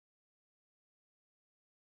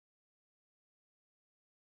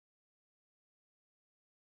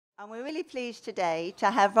And we're really pleased today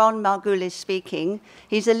to have Ron Margulies speaking.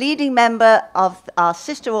 He's a leading member of our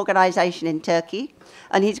sister organisation in Turkey,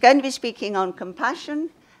 and he's going to be speaking on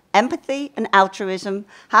compassion, empathy and altruism,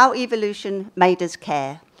 how evolution made us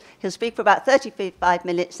care. He'll speak for about 35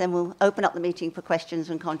 minutes, then we'll open up the meeting for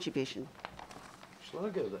questions and contribution. Shall I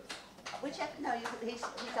go there? Whichever, no, he's on.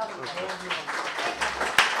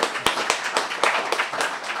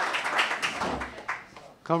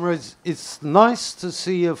 Comrades, it's nice to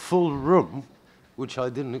see a full room, which I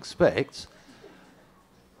didn't expect.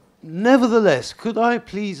 Nevertheless, could I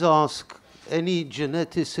please ask any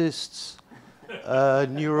geneticists,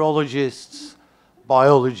 neurologists,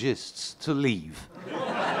 biologists to leave?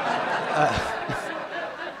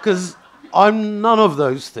 Because I'm none of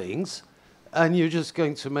those things, and you're just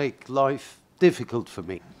going to make life difficult for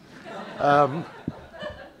me.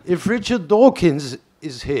 If Richard Dawkins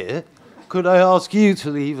is here, could I ask you to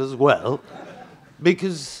leave as well?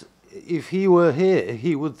 Because if he were here,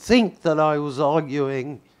 he would think that I was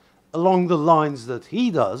arguing along the lines that he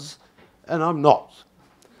does, and I'm not.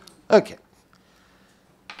 Okay.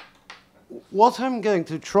 What I'm going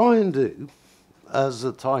to try and do, as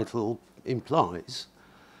the title implies,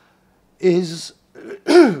 is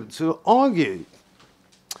to argue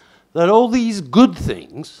that all these good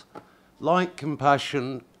things, like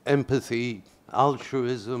compassion, empathy,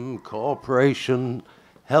 altruism, cooperation,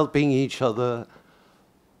 helping each other,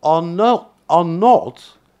 are not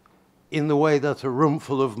in the way that a room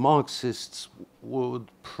full of Marxists would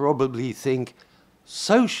probably think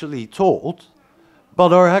socially taught,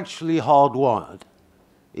 but are actually hardwired,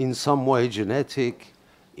 in some way genetic,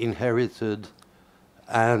 inherited,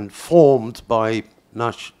 and formed by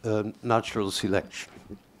natural selection.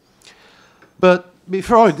 But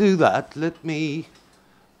before I do that, let me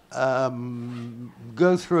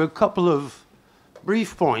go through a couple of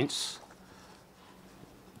brief points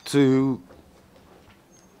to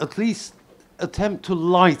at least attempt to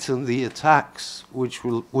lighten the attacks which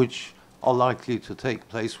are likely to take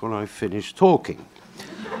place when I finish talking.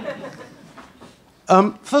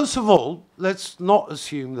 First of all, let's not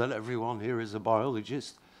assume that everyone here is a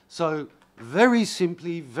biologist. So very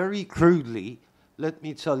simply, very crudely, let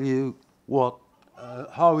me tell you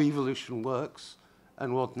how evolution works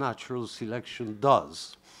and what natural selection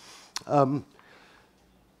does.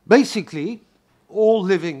 Basically, all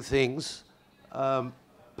living things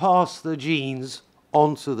pass the genes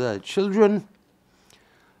onto their children,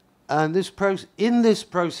 and in this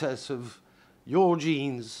process of your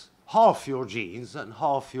genes, half your genes and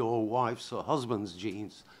half your wife's or husband's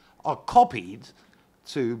genes are copied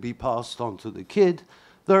to be passed on to the kid.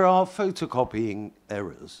 There are photocopying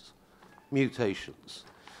errors, mutations.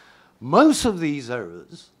 Most of these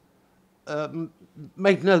errors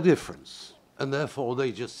make no difference, and therefore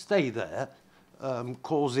they just stay there,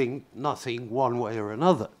 causing nothing one way or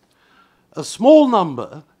another. A small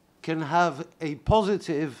number can have a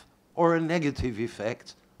positive or a negative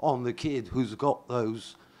effect on the kid who's got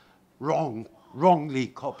those wrongly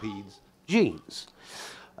copied genes.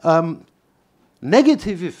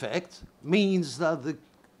 Negative effect means that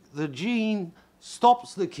the gene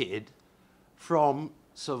stops the kid from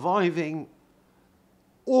surviving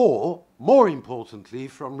or, more importantly,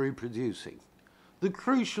 from reproducing. The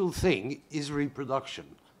crucial thing is reproduction,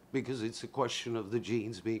 because it's a question of the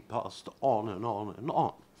genes being passed on and on and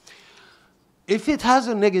on. If it has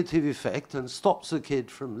a negative effect and stops the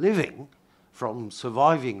kid from living, from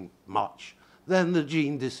surviving much, then the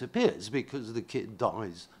gene disappears because the kid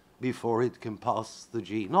dies before it can pass the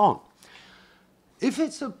gene on. If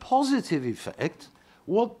it's a positive effect,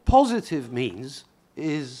 what positive means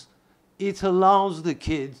is it allows the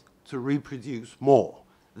kid to reproduce more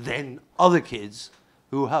than other kids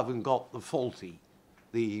who haven't got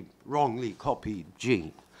the wrongly copied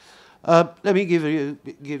gene. Let me give you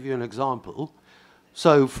an example.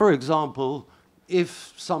 So, for example,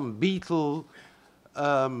 if some beetle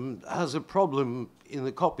has a problem in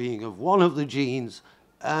the copying of one of the genes,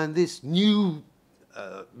 and this new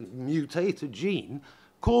mutated gene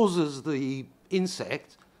causes the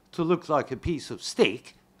insect to look like a piece of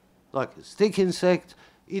stick, like a stick insect,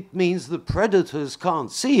 it means the predators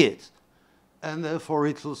can't see it, and therefore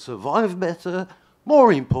it will survive better.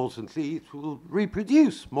 More importantly, it will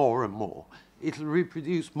reproduce more and more. It will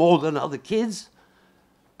reproduce more than other kids,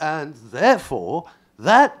 and therefore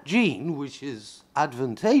that gene, which is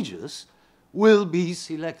advantageous, will be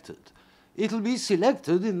selected. It'll be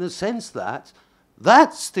selected in the sense that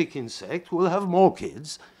that stick insect will have more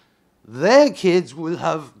kids, their kids will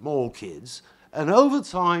have more kids, and over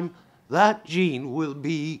time that gene will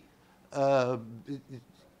be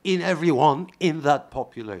in everyone in that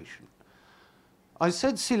population. I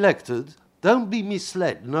said selected. Don't be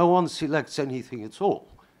misled. No one selects anything at all.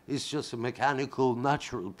 It's just a mechanical,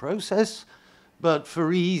 natural process. But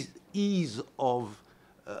for ease of,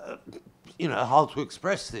 how to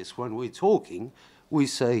express this when we're talking, we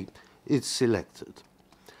say it's selected.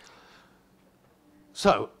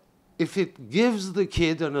 So, if it gives the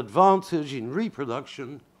kid an advantage in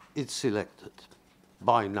reproduction, it's selected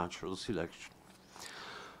by natural selection.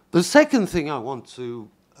 The second thing I want to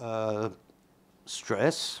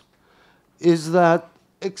stress is that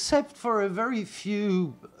except for a very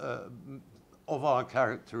few of our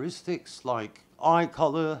characteristics, like eye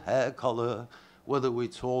color, hair color, whether we're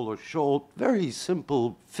tall or short, very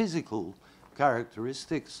simple physical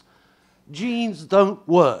characteristics, genes don't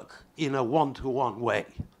work in a one-to-one way.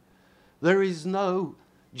 There is no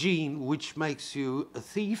gene which makes you a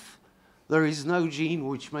thief. There is no gene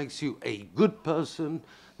which makes you a good person.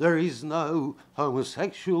 There is no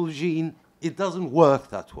homosexual gene. It doesn't work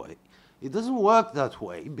that way. It doesn't work that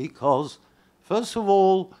way because, first of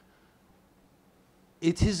all,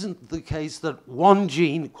 it isn't the case that one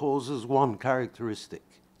gene causes one characteristic.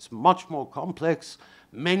 It's much more complex.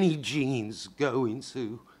 Many genes go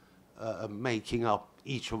into making up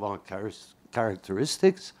each of our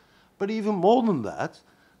characteristics. But even more than that,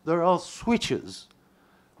 there are switches.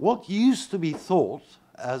 What used to be thought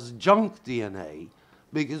as junk DNA,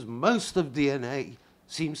 because most of DNA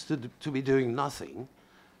seems to be doing nothing,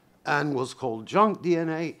 and was called junk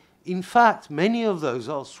DNA, in fact, many of those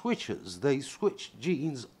are switches. They switch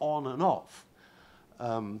genes on and off.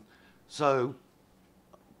 So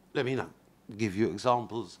let me give you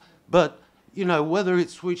examples. But whether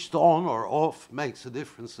it's switched on or off makes a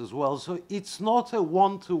difference as well. So it's not a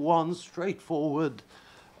one-to-one straightforward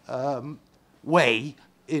way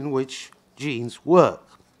in which genes work.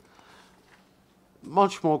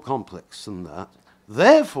 Much more complex than that.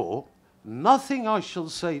 Therefore, nothing I shall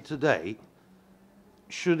say today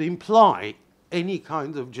should imply any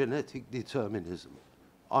kind of genetic determinism.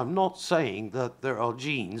 I'm not saying that there are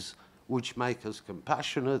genes which make us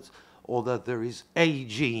compassionate or that there is a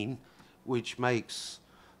gene which makes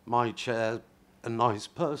my chair a nice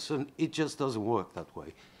person. It just doesn't work that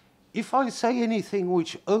way. If I say anything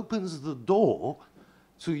which opens the door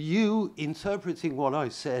to you interpreting what I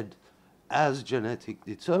said as genetic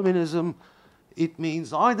determinism, it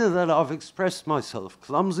means either that I've expressed myself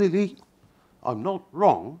clumsily, I'm not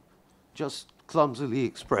wrong, just clumsily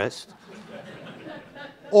expressed,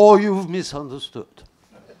 or you've misunderstood.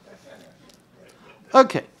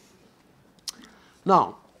 Okay.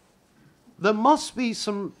 Now, there must be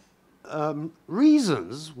some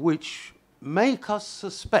reasons which make us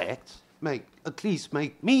suspect, at least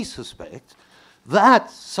make me suspect, that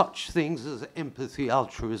such things as empathy,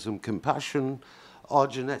 altruism, compassion are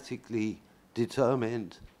genetically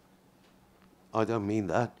determined, I don't mean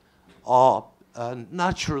that, are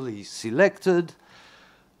naturally selected.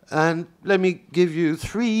 And let me give you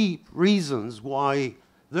 3 reasons why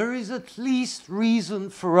there is at least reason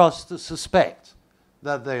for us to suspect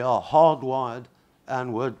that they are hardwired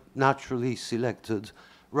and were naturally selected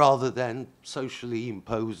rather than socially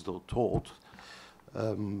imposed or taught.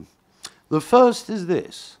 The first is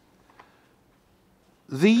this.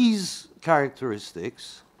 These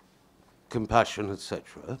characteristics, compassion,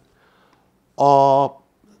 etc., are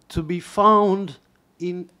to be found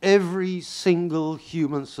in every single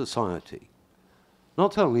human society.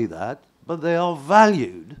 Not only that, but they are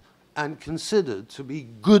valued and considered to be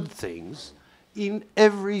good things in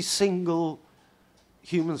every single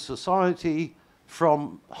human society,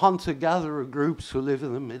 from hunter-gatherer groups who live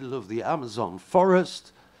in the middle of the Amazon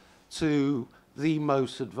forest to the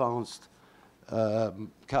most advanced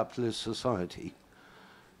capitalist society.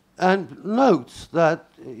 And note that,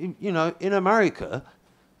 in America,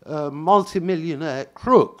 multimillionaire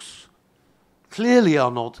crooks clearly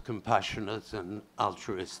are not compassionate and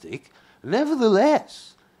altruistic.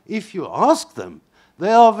 Nevertheless, if you ask them,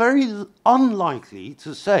 they are very unlikely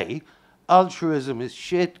to say altruism is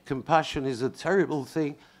shit, compassion is a terrible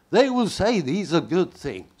thing. They will say these are good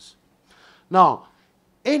things. Now,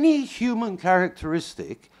 any human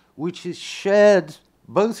characteristic which is shared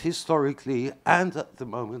both historically and at the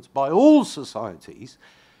moment by all societies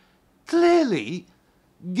clearly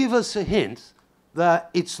give us a hint that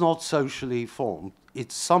it's not socially formed.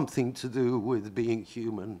 It's something to do with being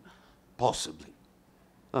human, possibly.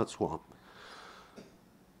 That's one.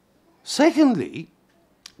 Secondly,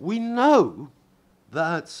 we know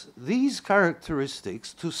that these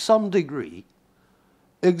characteristics, to some degree,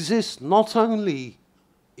 exist not only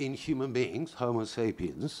in human beings, Homo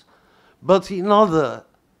sapiens, but in other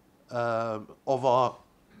of our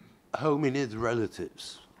hominid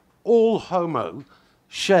relatives, all Homo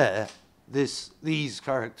share these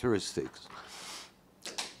characteristics.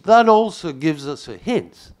 That also gives us a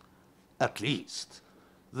hint, at least,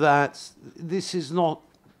 that this is not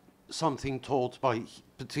something taught by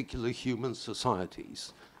particular human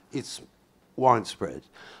societies. It's widespread.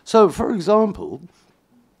 So, for example,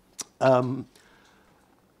 there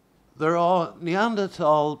are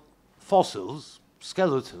Neanderthal fossils,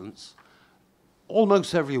 skeletons,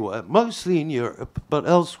 almost everywhere, mostly in Europe, but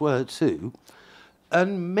elsewhere too.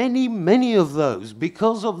 And many, many of those,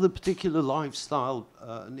 because of the particular lifestyle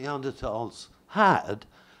Neanderthals had,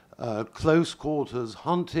 close quarters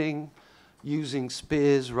hunting, using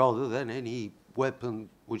spears rather than any weapon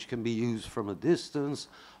which can be used from a distance,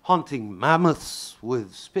 hunting mammoths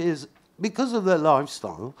with spears, because of their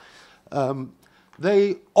lifestyle,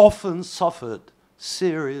 they often suffered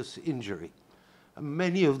serious injury. And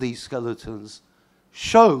many of these skeletons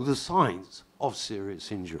show the signs of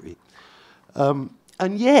serious injury.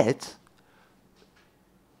 And yet,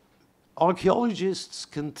 archaeologists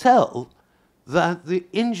can tell that the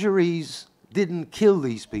injuries didn't kill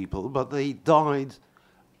these people, but they died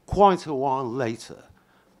quite a while later.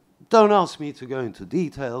 Don't ask me to go into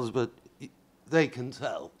details, but they can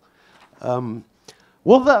tell.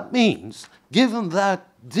 What that means, given that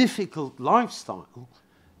difficult lifestyle,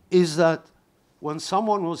 is that when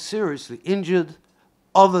someone was seriously injured,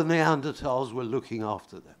 other Neanderthals were looking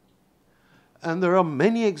after them. And there are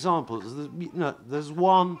many examples. There's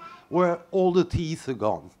one where all the teeth are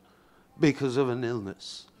gone because of an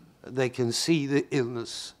illness. They can see the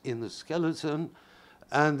illness in the skeleton.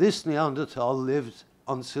 And this Neanderthal lived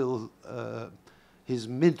until his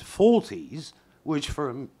mid-40s, which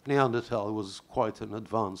for a Neanderthal was quite an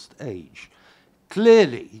advanced age.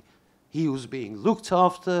 Clearly, he was being looked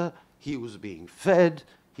after, he was being fed,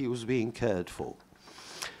 he was being cared for.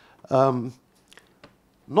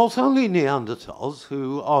 Not only Neanderthals,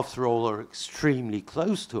 who, after all, are extremely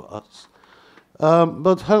close to us,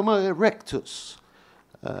 but Homo erectus,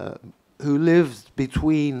 who lived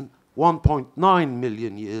between 1.9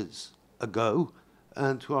 million years ago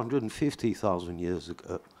and 250,000 years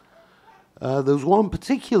ago. There's one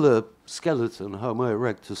particular skeleton, Homo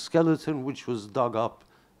erectus skeleton, which was dug up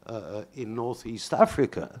in Northeast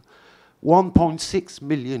Africa 1.6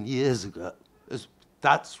 million years ago.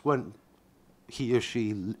 That's when he or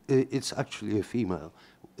she, it's actually a female,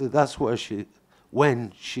 that's where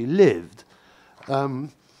when she lived.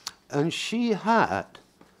 And she had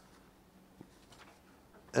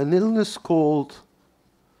an illness called,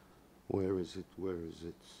 where is it?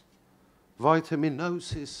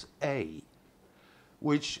 Vitaminosis A,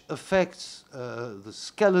 which affects the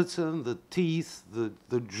skeleton, the teeth,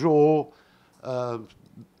 the jaw,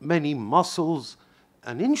 many muscles.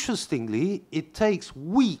 And interestingly, it takes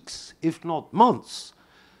weeks, if not months,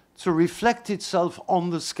 to reflect itself on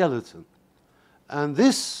the skeleton. And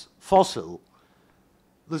this fossil,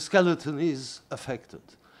 the skeleton is affected.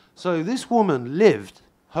 So this woman lived,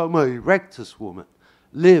 Homo erectus woman,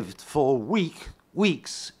 lived for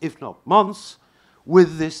weeks, if not months,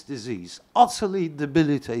 with this disease. Utterly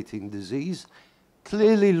debilitating disease,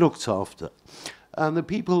 clearly looked after. And the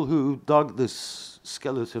people who dug this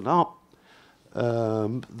skeleton up,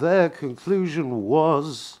 their conclusion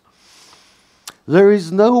was, there is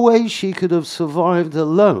no way she could have survived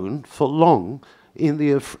alone for long in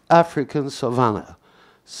the African savannah.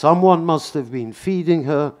 Someone must have been feeding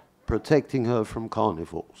her, protecting her from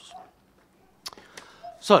carnivores.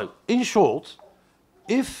 So, in short,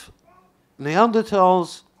 if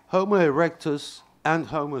Neanderthals, Homo erectus, and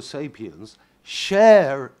Homo sapiens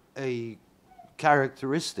share a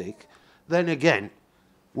characteristic, then again,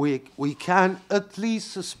 we can at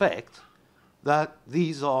least suspect that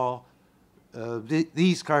these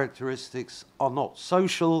characteristics are not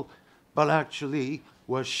social, but actually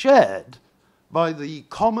were shared by the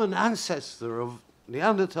common ancestor of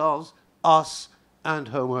Neanderthals, us, and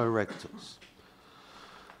Homo erectus.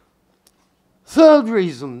 Third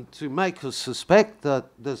reason to make us suspect that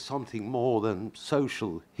there's something more than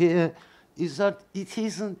social here is that it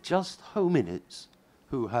isn't just hominids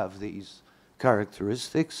who have these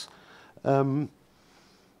characteristics.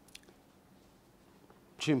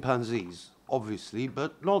 Chimpanzees, obviously,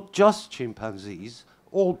 but not just chimpanzees.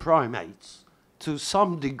 All primates, to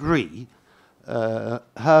some degree,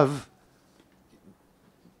 have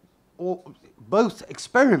both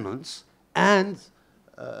experiments and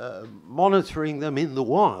monitoring them in the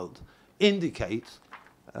wild indicate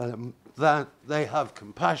that they have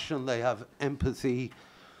compassion, they have empathy.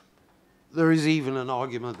 There is even an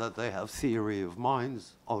argument that they have theory of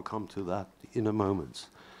minds. I'll come to that in a moment.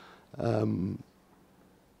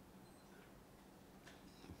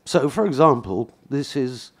 So, for example, this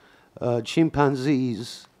is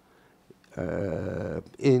chimpanzees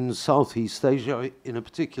in Southeast Asia, in a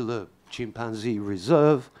particular chimpanzee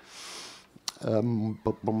reserve.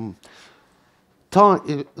 The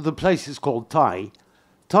place is called Thai.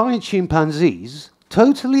 Thai chimpanzees,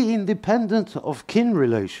 totally independent of kin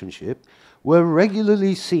relationship, were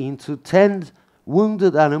regularly seen to tend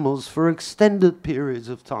wounded animals for extended periods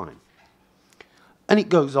of time. And it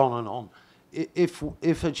goes on and on.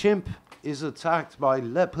 If a chimp is attacked by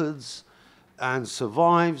leopards and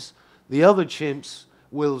survives, the other chimps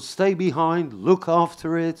will stay behind, look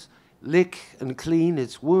after it, lick and clean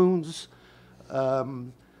its wounds.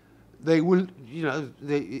 They will, you know,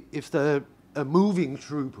 if they're a moving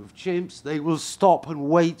troop of chimps, they will stop and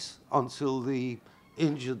wait until the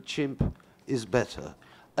injured chimp is better.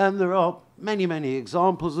 And there are many, many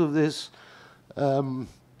examples of this.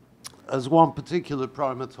 As one particular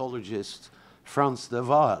primatologist, Frans de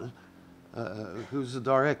Waal, who's the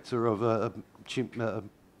director of a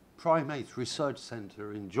primate research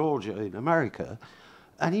center in Georgia in America,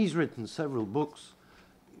 and he's written several books,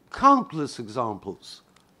 countless examples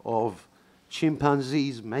of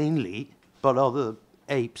chimpanzees mainly, but other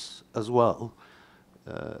apes as well,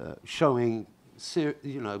 showing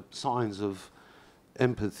signs of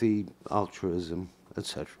empathy, altruism,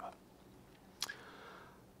 etc.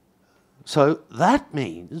 So that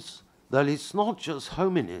means that it's not just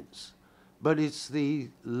hominids, but it's the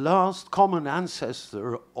last common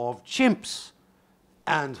ancestor of chimps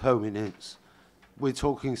and hominids. We're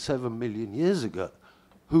talking 7 million years ago,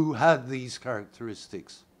 who had these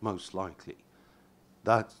characteristics most likely.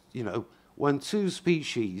 That, you know, when two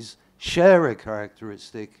species share a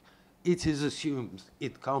characteristic, it is assumed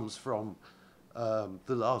it comes from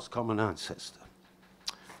the last common ancestor.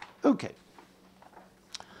 Okay.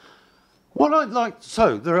 What I'd like,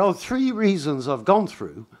 so there are 3 reasons I've gone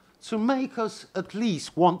through to make us at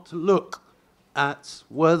least want to look at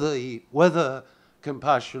whether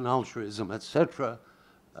compassion, altruism, etc.,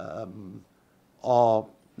 are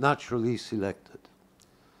naturally selected.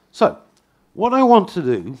 So, what I want to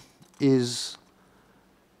do is,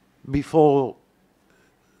 before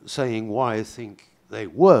saying why I think they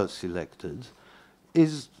were selected,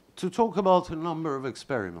 is to talk about a number of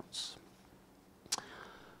experiments.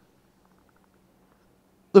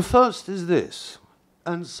 The first is this,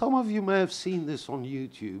 and some of you may have seen this on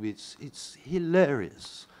YouTube. It's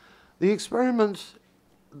hilarious. The experiment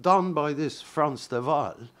done by this Frans de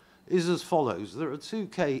Waal is as follows. There are 2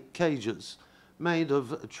 cages made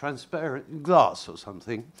of transparent glass or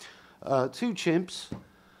something, 2 chimps,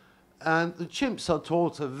 and the chimps are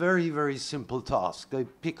taught a very, very simple task. They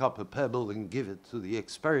pick up a pebble and give it to the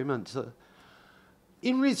experimenter.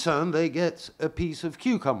 In return, they get a piece of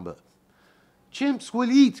cucumber. Chimps will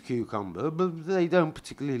eat cucumber, but they don't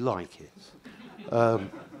particularly like it.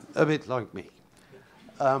 A bit like me.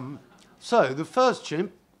 So the first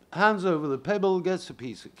chimp hands over the pebble, gets a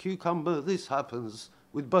piece of cucumber. This happens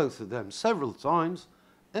with both of them several times.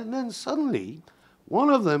 And then suddenly, one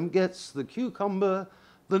of them gets the cucumber,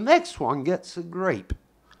 the next one gets a grape.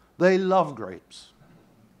 They love grapes.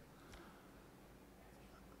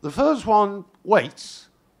 The first one waits,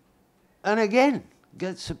 and again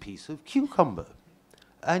gets a piece of cucumber.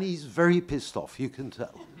 And he's very pissed off, you can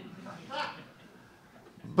tell.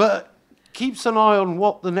 But keeps an eye on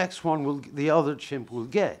what the next one the other chimp will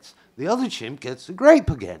get. The other chimp gets a grape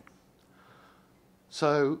again.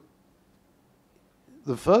 So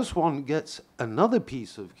the first one gets another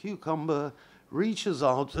piece of cucumber, reaches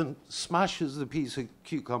out and smashes the piece of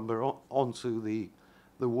cucumber onto the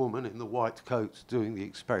woman in the white coat doing the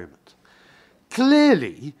experiment.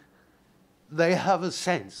 Clearly, they have a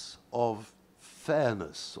sense of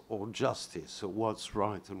fairness or justice or what's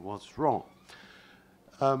right and what's wrong.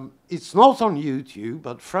 It's not on YouTube,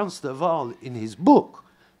 but Frans de Waal in his book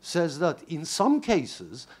says that in some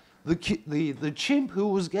cases, the chimp who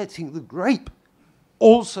was getting the grape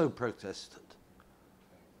also protested,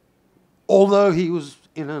 although he was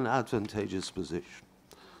in an advantageous position.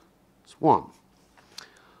 That's one.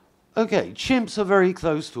 Okay, chimps are very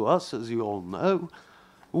close to us, as you all know.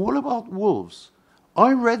 What about wolves?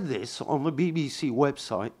 I read this on the BBC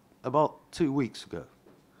website about 2 weeks ago.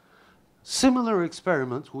 Similar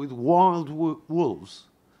experiment with wild wolves,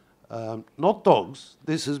 not dogs.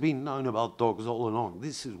 This has been known about dogs all along.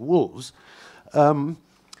 This is wolves. 2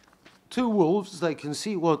 wolves, they can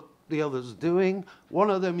see what the other's doing. One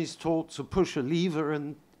of them is taught to push a lever,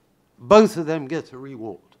 and both of them get a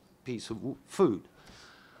reward, piece of food.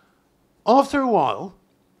 After a while,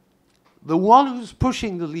 the one who's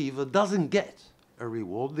pushing the lever doesn't get a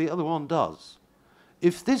reward, the other one does.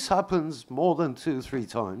 If this happens more than 2 or 3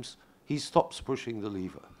 times, he stops pushing the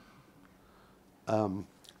lever.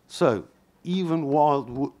 So even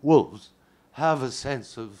wild wolves have a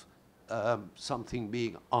sense of something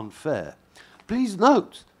being unfair. Please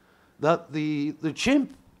note that the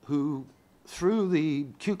chimp who threw the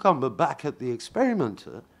cucumber back at the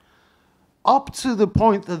experimenter, up to the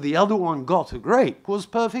point that the other one got a grape, was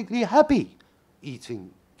perfectly happy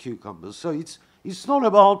eating cucumbers. So it's not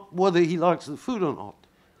about whether he likes the food or not.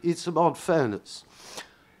 It's about fairness.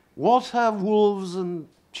 What have wolves and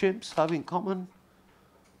chimps have in common?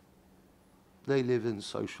 They live in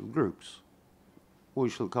social groups. We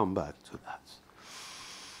shall come back to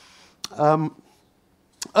that.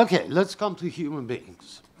 Okay, let's come to human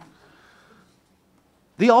beings.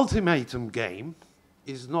 The ultimatum game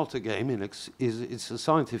is not a game, it's a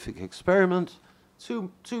scientific experiment.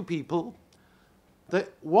 Two people,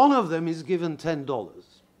 one of them is given $10,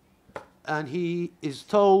 and he is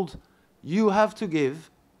told, you have to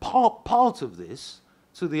give part of this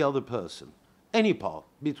to the other person, any part,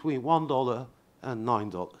 between $1 and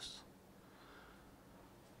 $9.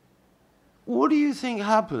 What do you think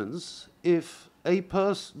happens if a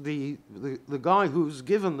person, the guy who's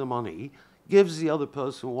given the money, gives the other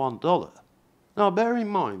person $1? Now, bear in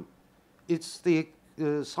mind, it's the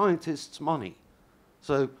scientist's money.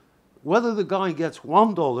 So whether the guy gets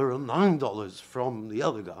 $1 or $9 from the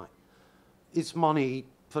other guy, it's money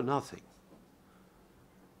for nothing.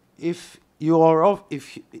 If you are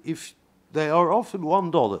if they are offered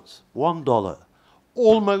 $1,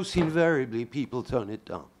 almost invariably people turn it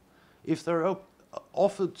down. If they're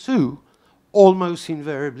offered 2, almost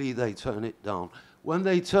invariably they turn it down. When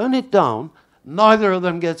they turn it down, neither of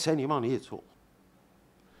them gets any money at all.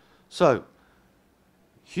 So,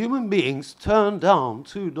 human beings turn down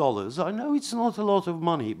 $2. I know it's not a lot of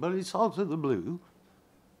money, but it's out of the blue.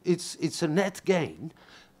 It's a net gain.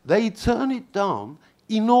 They turn it down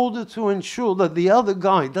in order to ensure that the other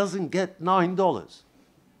guy doesn't get $9.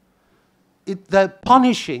 They're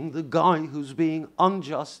punishing the guy who's being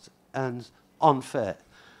unjust and unfair.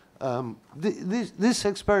 This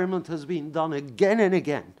experiment has been done again and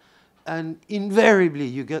again, and invariably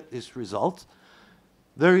you get this result.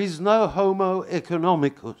 There is no homo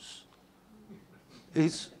economicus.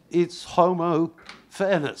 It's homo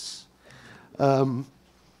fairness. And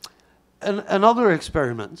another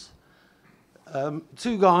experiment,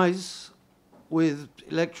 2 guys with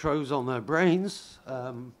electrodes on their brains.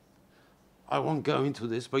 I won't go into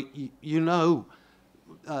this, but you know,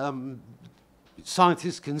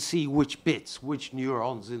 scientists can see which bits, which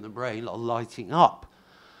neurons in the brain are lighting up.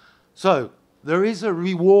 So there is a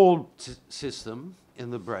reward system in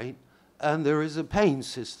the brain, and there is a pain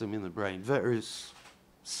system in the brain, various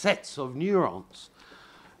sets of neurons.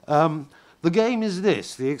 The game is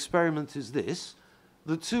this, the experiment is this.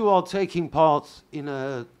 The 2 are taking part in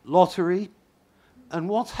a lottery, and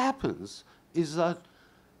what happens is that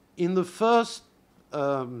in the first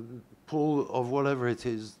pull of whatever it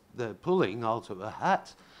is they're pulling out of a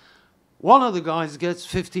hat, one of the guys gets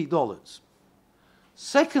 $50.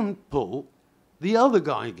 Second pull, the other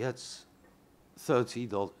guy gets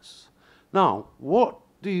 $30. Now, what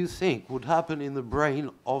do you think would happen in the brain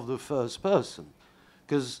of the first person?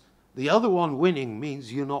 Because the other one winning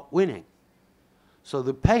means you're not winning. So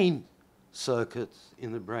the pain circuit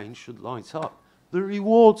in the brain should light up. The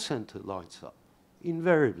reward center lights up,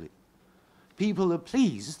 invariably. People are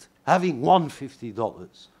pleased, having won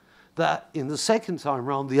 $50, that in the second time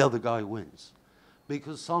round the other guy wins,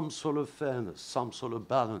 because some sort of fairness, some sort of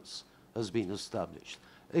balance has been established.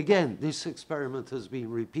 Again, this experiment has been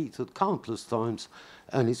repeated countless times,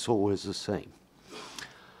 and it's always the same.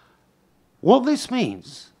 What this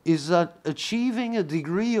means is that achieving a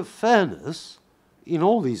degree of fairness in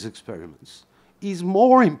all these experiments is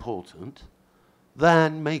more important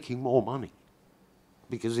than making more money,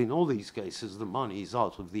 because in all these cases the money is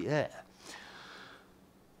out of the air.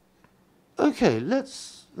 Okay,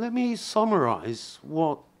 let me summarize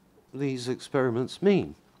what these experiments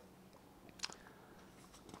mean.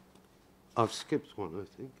 I've skipped one, I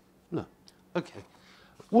think. No. Okay.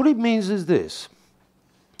 What it means is this.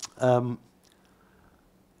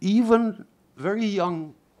 Even very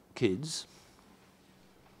young kids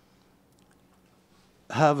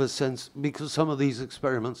have a sense, because some of these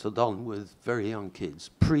experiments are done with very young kids,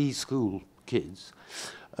 preschool kids,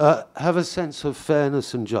 have a sense of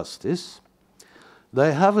fairness and justice.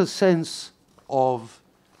 They have a sense of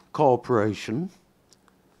cooperation.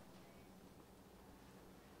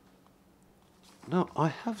 No, I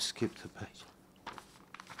have skipped a page.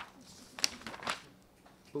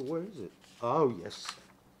 But where is it? Oh, yes.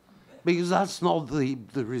 Because that's not the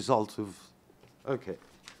result of Okay.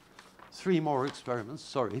 3 more experiments,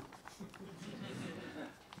 sorry.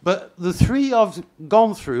 But the 3 I've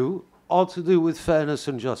gone through are to do with fairness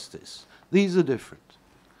and justice. These are different.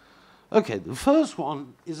 Okay, the first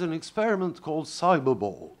one is an experiment called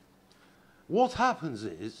cyberball. What happens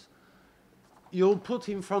is you're put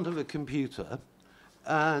in front of a computer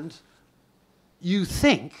and you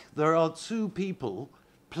think there are 2 people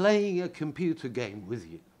playing a computer game with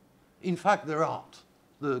you. In fact, there aren't.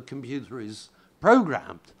 The computer is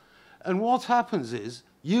programmed. And what happens is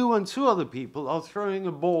you and 2 other people are throwing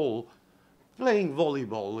a ball, playing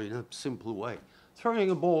volleyball in a simple way, throwing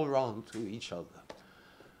a ball around to each other.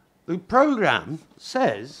 The program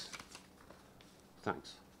says,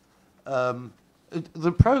 thanks,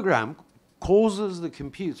 the program causes the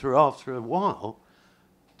computer after a while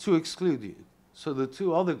to exclude you. So the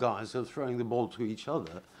 2 other guys are throwing the ball to each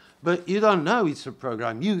other, but you don't know it's a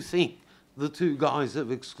program. You think the 2 guys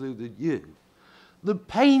have excluded you. The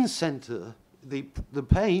pain center, the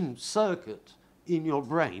pain circuit in your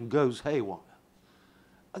brain goes haywire.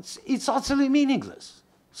 It's utterly meaningless.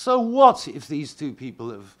 So what if these 2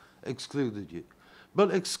 people have excluded you?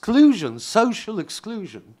 But exclusion, social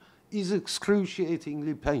exclusion, is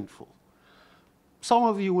excruciatingly painful. Some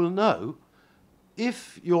of you will know,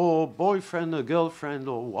 if your boyfriend or girlfriend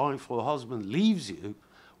or wife or husband leaves you,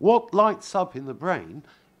 what lights up in the brain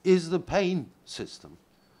is the pain system,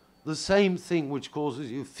 the same thing which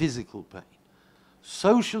causes you physical pain.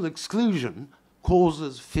 Social exclusion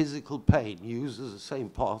causes physical pain, uses the same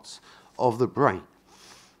parts of the brain.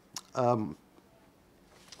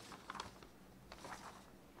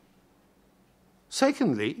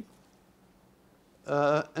 Secondly,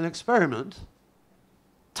 an experiment,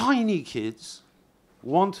 tiny kids,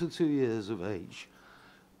 1 to 2 years of age,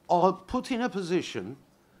 are put in a position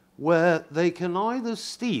where they can either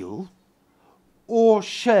steal or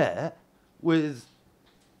share with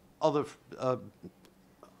other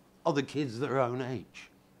kids their own age.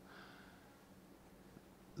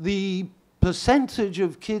 The percentage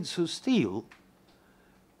of kids who steal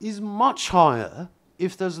is much higher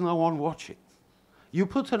if there's no one watching. You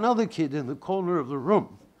put another kid in the corner of the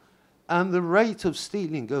room, and the rate of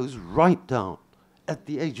stealing goes right down at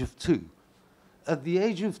the age of 2. At the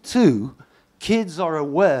age of 2, kids are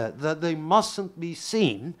aware that they mustn't be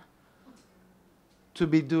seen to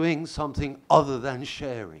be doing something other than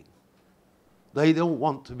sharing. They don't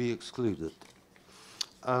want to be excluded.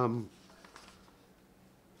 I've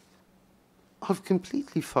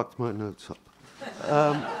completely fucked my notes up.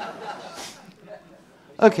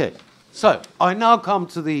 Okay, so I now come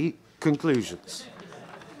to the conclusions.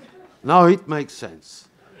 Now it makes sense.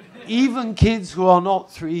 Even kids who are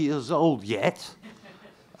not 3 years old yet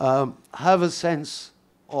have a sense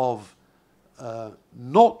of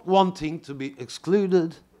not wanting to be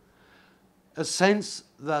excluded, a sense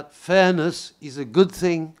that fairness is a good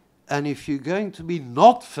thing, and if you're going to be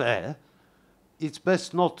not fair, it's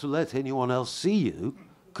best not to let anyone else see you,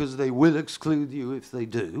 because they will exclude you if they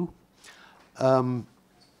do.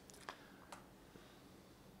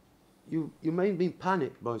 You made me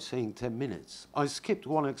panic by saying 10 minutes. I skipped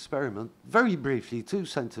one experiment, very briefly, 2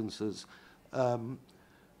 sentences.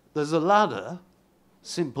 There's a ladder,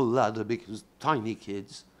 simple ladder because tiny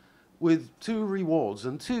kids, with 2 rewards,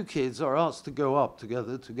 and 2 kids are asked to go up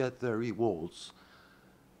together to get their rewards.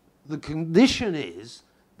 The condition is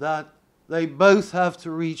that they both have to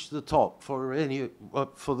reach the top for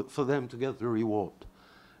them to get the reward.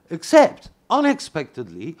 Except,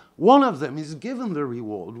 unexpectedly, one of them is given the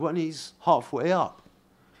reward when he's halfway up.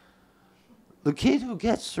 The kid who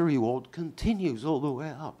gets the reward continues all the way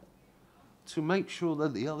up to make sure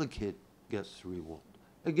that the other kid gets the reward.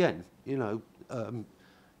 Again, you know,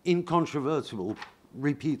 incontrovertible,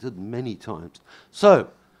 repeated many times. So,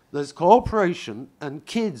 there's cooperation, and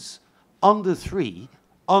kids under 3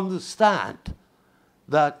 understand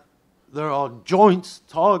that there are joint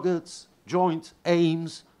targets, joint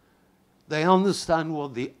aims. They understand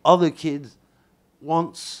what the other kid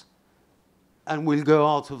wants and will go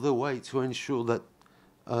out of the way to ensure that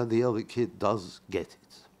the other kid does get it.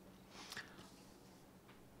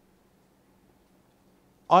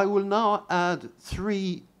 I will now add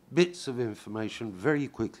 3 bits of information very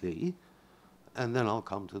quickly, and then I'll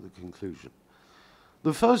come to the conclusion.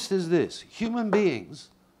 The first is this: human beings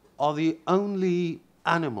are the only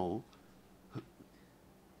animal,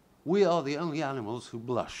 we are the only animals who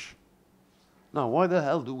blush. Now, why the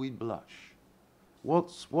hell do we blush?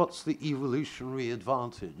 What's the evolutionary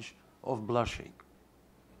advantage of blushing?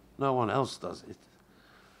 No one else does it.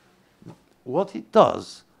 What it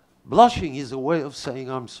does, blushing is a way of saying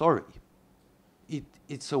I'm sorry.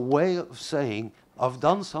 It's a way of saying I've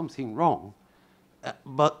done something wrong,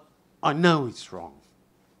 but I know it's wrong.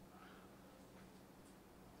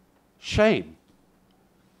 Shame.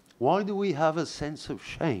 Why do we have a sense of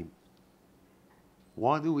shame?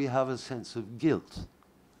 Why do we have a sense of guilt?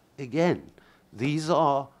 Again, these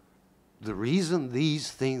are the reason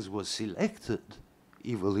these things were selected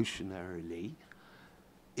evolutionarily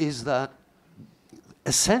is that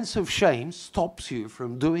a sense of shame stops you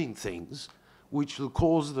from doing things which will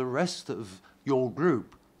cause the rest of your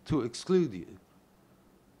group to exclude you.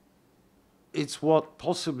 It's what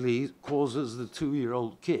possibly causes the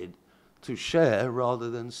 2-year-old kid to share rather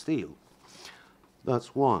than steal.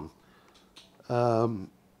 That's one.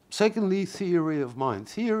 Secondly, theory of mind.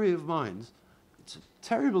 Theory of mind, it's a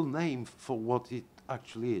terrible name for what it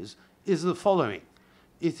actually is the following.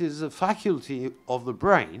 It is a faculty of the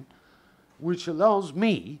brain which allows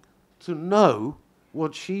me to know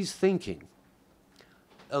what she's thinking.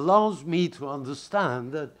 Allows me to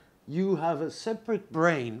understand that you have a separate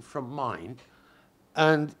brain from mine,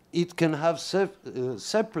 and it can have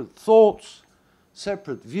separate thoughts,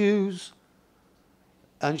 separate views,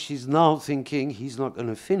 and she's now thinking he's not going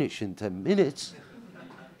to finish in 10 minutes.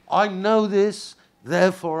 I know this,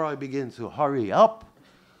 therefore I begin to hurry up.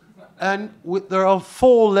 And there are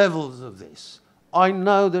 4 levels of this. I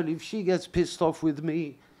know that if she gets pissed off with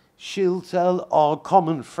me, she'll tell our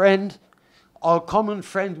common friend. Our common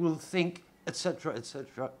friend will think, etc.,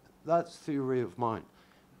 etc. That's theory of mind.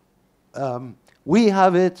 We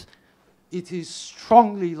have it. It is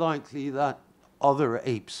strongly likely that other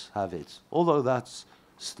apes have it, although that's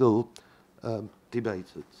still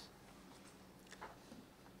debated.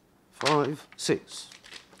 5, 6.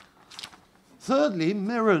 Thirdly,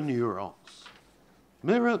 mirror neurons.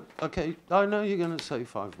 Okay, I know you're going to say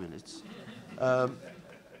 5 minutes.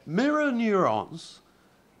 Mirror neurons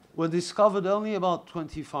were discovered only about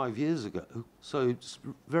 25 years ago, so it's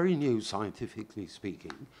very new scientifically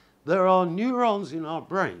speaking. There are neurons in our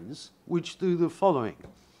brains which do the following.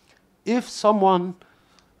 If someone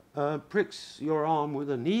pricks your arm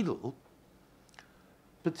with a needle,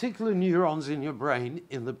 particular neurons in your brain,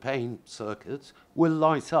 in the pain circuits, will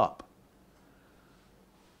light up.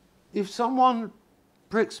 If someone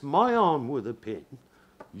pricks my arm with a pin,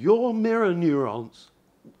 your mirror neurons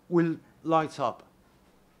will light up,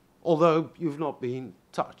 although you've not been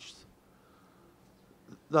touched.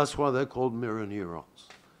 That's why they're called mirror neurons.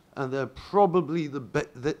 And they're probably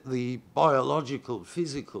the biological,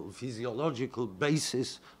 physiological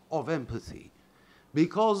basis of empathy.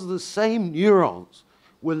 Because the same neurons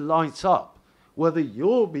will light up, whether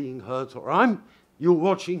you're being hurt or you're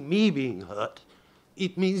watching me being hurt,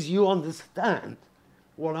 it means you understand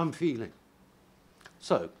what I'm feeling.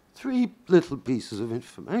 So, 3 little pieces of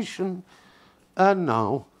information, and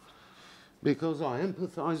now, because I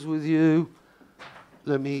empathize with you,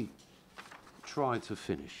 let me try to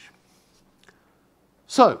finish.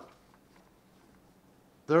 So,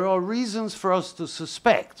 there are reasons for us to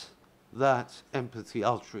suspect that empathy,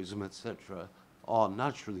 altruism, etc. are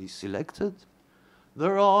naturally selected.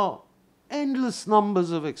 There are endless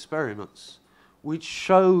numbers of experiments which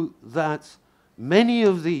show that many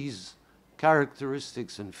of these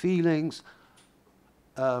characteristics and feelings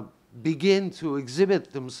begin to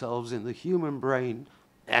exhibit themselves in the human brain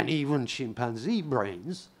and even chimpanzee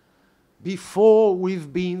brains before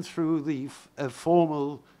we've been through the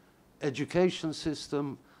formal education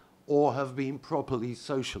system or have been properly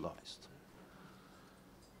socialized.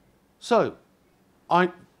 So,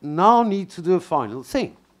 I now need to do a final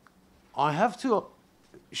thing. I have to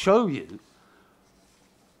show you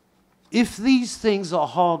if these things are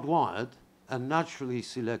hardwired and naturally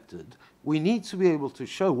selected, we need to be able to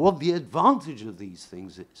show what the advantage of these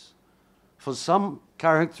things is. For some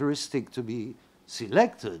characteristic to be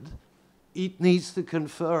selected, it needs to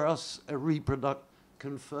confer on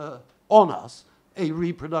us a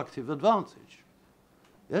reproductive advantage.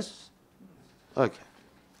 Yes? Okay.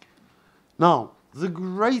 Now, the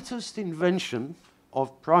greatest invention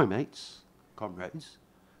of primates, comrades,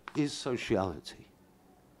 is sociality.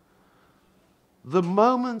 The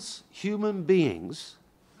moment human beings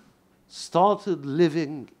started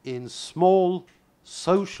living in small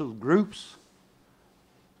social groups,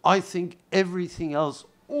 I think everything else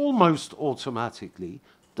almost automatically,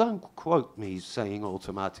 don't quote me saying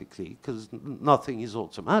automatically, because nothing is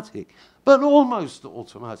automatic, but almost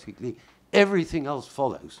automatically, everything else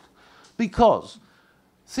follows. Because,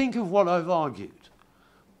 think of what I've argued.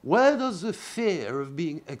 Where does the fear of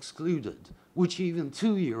being excluded, which even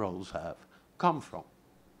 2-year-olds have, come from?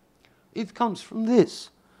 It comes from this.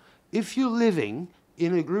 If you're living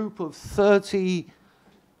in a group of 30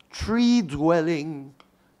 tree-dwelling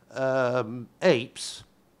apes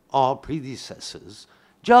our predecessors,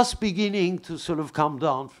 just beginning to sort of come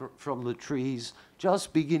down from the trees,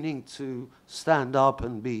 just beginning to stand up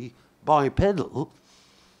and be bipedal,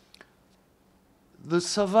 the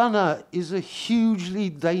savannah is a hugely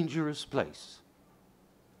dangerous place.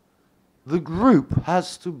 The group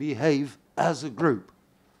has to behave as a group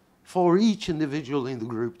for each individual in the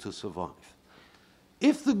group to survive.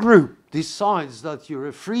 If the group decides that you're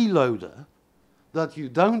a freeloader, that you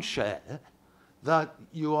don't share, that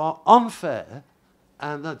you are unfair,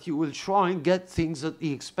 and that you will try and get things at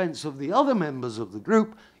the expense of the other members of the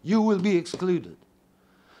group, you will be excluded.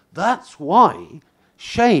 That's why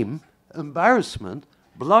shame, embarrassment,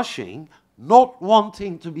 blushing, not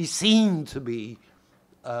wanting to be seen to be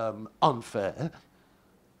unfair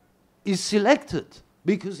is selected,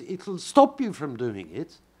 because it'll stop you from doing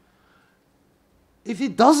it. If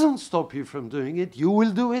it doesn't stop you from doing it, you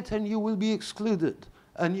will do it and you will be excluded,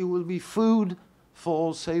 and you will be food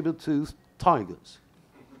for saber-toothed tigers.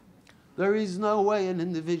 There is no way an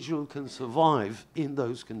individual can survive in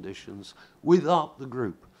those conditions without the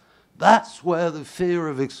group. That's where the fear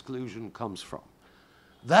of exclusion comes from.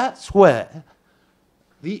 That's where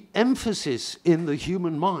the emphasis in the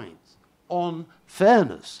human mind on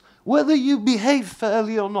fairness, whether you behave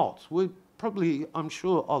fairly or not, I'm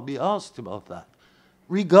sure I'll be asked about that.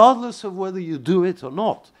 Regardless of whether you do it or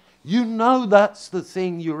not, you know that's the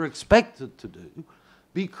thing you're expected to do,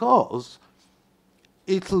 because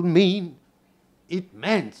it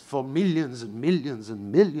meant for millions and millions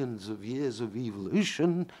and millions of years of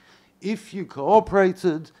evolution, if you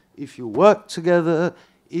cooperated, if you worked together,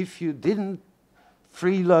 if you didn't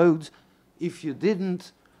freeload, if you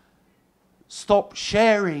didn't stop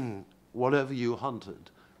sharing whatever you hunted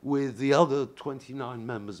with the other 29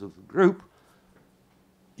 members of the group,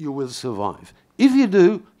 you will survive. If you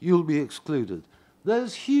do, you'll be excluded.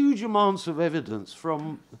 There's huge amounts of evidence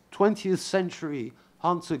from 20th century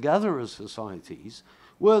hunter-gatherer societies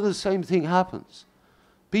where the same thing happens.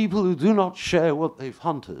 People who do not share what they've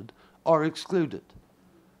hunted are excluded.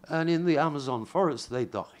 And in the Amazon forest, they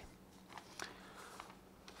die.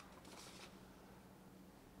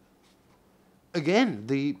 Again,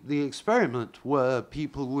 the experiment where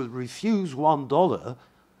people will refuse $1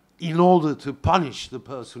 in order to punish the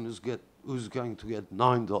person who's going to get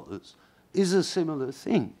 $9 is a similar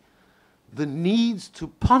thing. The need to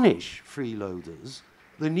punish freeloaders,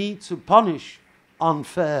 the need to punish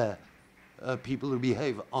unfair people who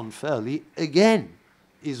behave unfairly, again,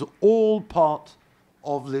 is all part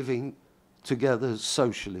of living together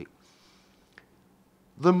socially.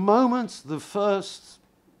 The moment the first,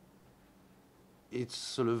 it's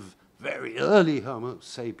sort of very early Homo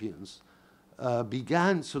sapiens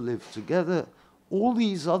began to live together, all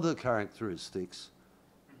these other characteristics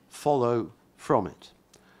follow from it.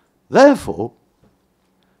 Therefore,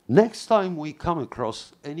 next time we come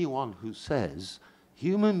across anyone who says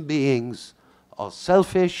human beings are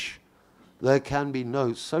selfish, there can be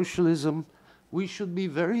no socialism, we should be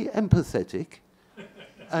very empathetic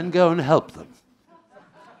and go and help them.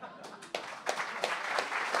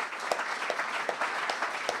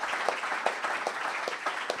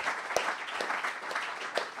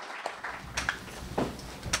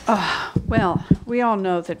 Well, we all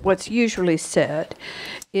know that what's usually said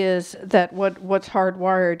is that what's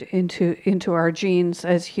hardwired into our genes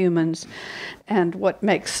as humans and what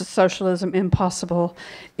makes socialism impossible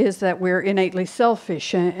is that we're innately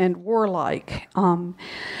selfish and warlike.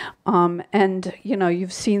 And, you know,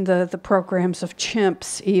 you've seen the programs of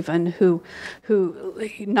chimps even who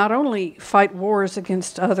not only fight wars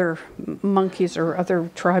against other monkeys or other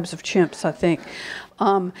tribes of chimps, I think,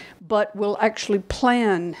 but will actually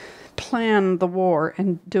plan the war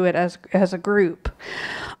and do it as a group.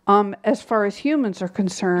 As far as humans are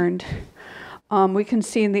concerned, we can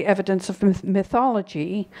see in the evidence of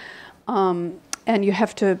mythology, and you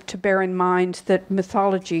have to bear in mind that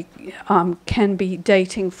mythology can be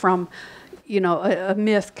dating from, you know, a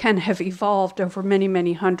myth can have evolved over many,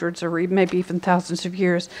 many hundreds or maybe even thousands of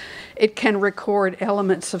years. It can record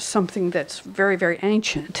elements of something that's very, very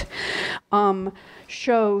ancient.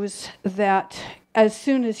 Shows that as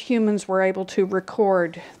soon as humans were able to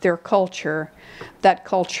record their culture, that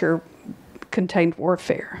culture contained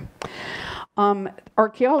warfare.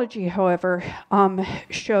 Archaeology, however,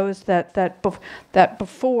 shows that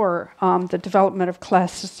before the development of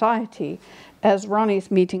class society, as Ronnie's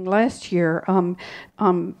meeting last year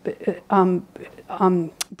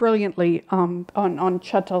brilliantly on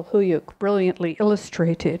Çatalhöyük brilliantly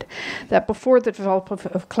illustrated that before the development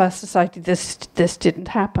of class society, this didn't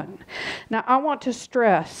happen. Now, I want to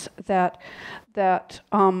stress that the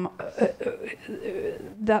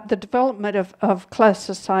development of class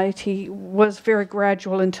society was very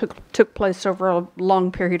gradual and took place over a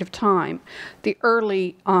long period of time. The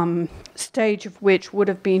early stage of which would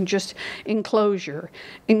have been just enclosure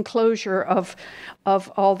of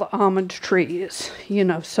all the almond trees,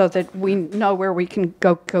 so that we know where we can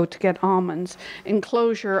go to get almonds.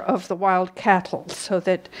 Enclosure of the wild cattle, so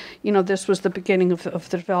that this was the beginning of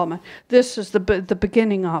the development. This is the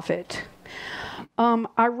beginning of it.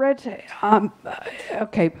 I read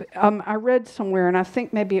somewhere, and I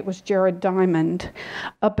think maybe it was Jared Diamond,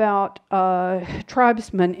 about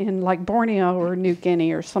tribesmen in like Borneo or New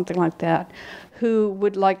Guinea or something like that, who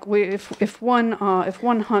would if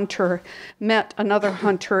one hunter met another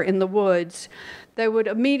hunter in the woods, they would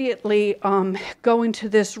immediately go into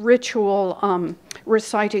this ritual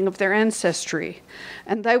reciting of their ancestry.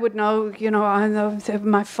 And they would know, I know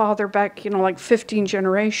my father back, like 15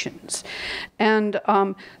 generations. And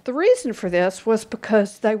the reason for this was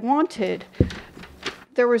because there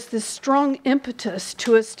was this strong impetus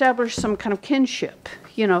to establish some kind of kinship.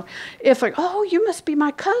 If you must be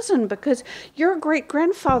my cousin because your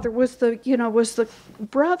great-grandfather was the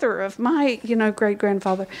brother of my,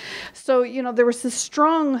 great-grandfather. So, there was this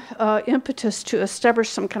strong impetus to establish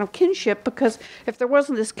some kind of kinship, because if there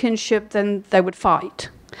wasn't this kinship, then they would fight.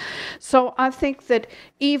 So I think that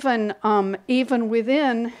even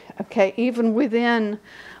within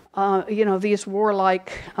these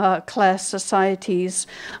warlike class societies,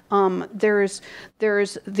 there's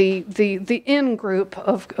the in-group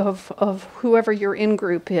of whoever your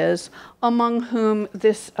in-group is, among whom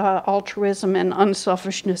this altruism and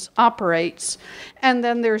unselfishness operates, and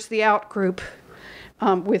then there's the out-group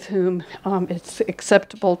with whom it's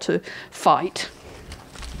acceptable to fight.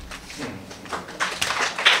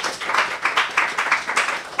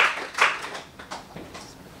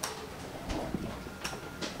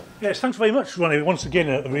 Yes, thanks very much, Ronnie. Once again,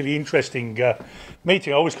 a really interesting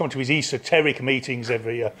meeting. I always come to his esoteric meetings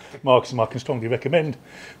every Marxism. I can strongly recommend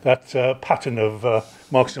that pattern of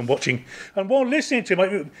Marxism watching. And while listening to him,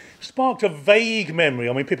 it sparked a vague memory.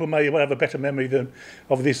 I mean, people may well have a better memory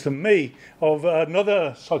of this than me, of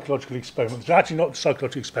another psychological experiment. It's actually not a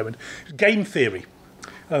psychological experiment. It's game theory.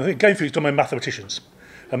 I think game theory is done by mathematicians.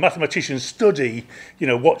 And mathematicians study,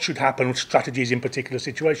 what should happen with strategies in particular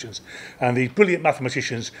situations. And these brilliant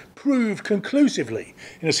mathematicians prove conclusively,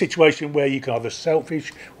 in a situation where you can either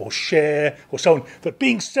selfish or share or so on, that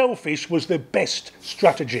being selfish was the best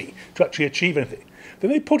strategy to actually achieve anything.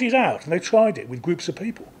 Then they put it out and they tried it with groups of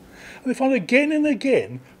people. And they found again and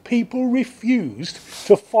again people refused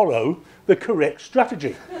to follow the correct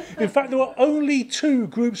strategy. In fact, there were only two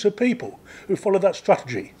groups of people who followed that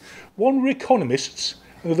strategy. One were economists,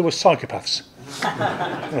 and there were psychopaths.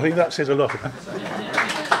 I think that says a lot about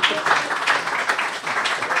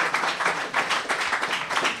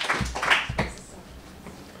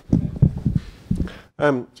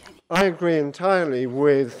it. I agree entirely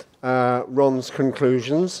with Ron's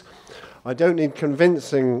conclusions. I don't need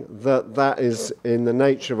convincing that is in the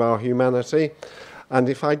nature of our humanity. And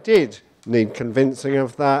if I did need convincing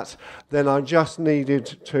of that, then I just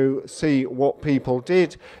needed to see what people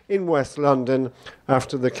did in West London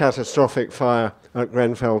after the catastrophic fire at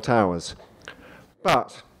Grenfell Towers.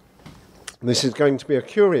 But this is going to be a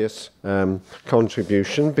curious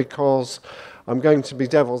contribution, because I'm going to be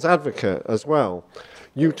devil's advocate as well.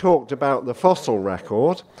 You talked about the fossil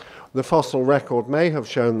record. The fossil record may have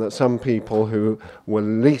shown that some people who were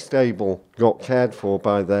least able got cared for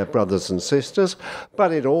by their brothers and sisters,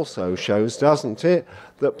 but it also shows, doesn't it,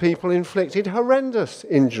 that people inflicted horrendous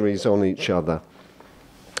injuries on each other.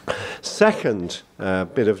 Second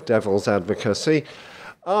bit of devil's advocacy,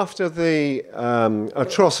 after the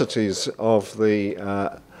atrocities of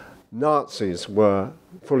the Nazis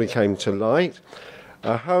fully came to light,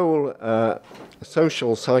 a whole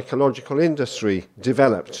social psychological industry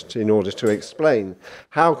developed in order to explain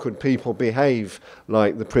how could people behave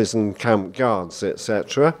like the prison camp guards,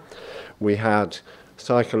 etc. We had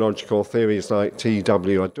psychological theories like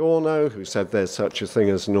T.W. Adorno, who said there's such a thing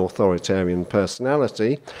as an authoritarian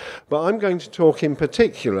personality. But I'm going to talk in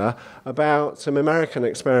particular about some American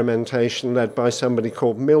experimentation led by somebody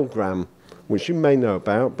called Milgram, which you may know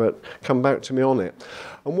about, but come back to me on it.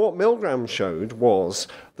 And what Milgram showed was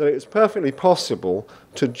that it's perfectly possible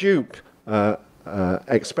to dupe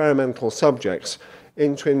experimental subjects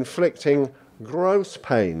into inflicting gross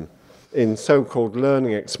pain in so-called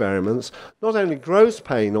learning experiments, not only gross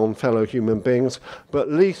pain on fellow human beings, but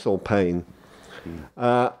lethal pain.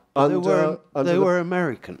 They were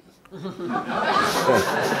American.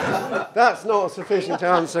 That's not a sufficient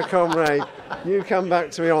answer, comrade. You come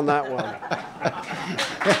back to me on that one.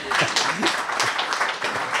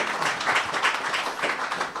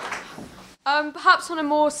 Perhaps on a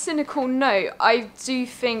more cynical note, I do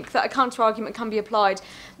think that a counter-argument can be applied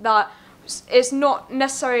that it's not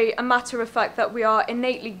necessarily a matter of fact that we are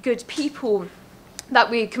innately good people, that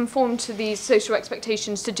we conform to these social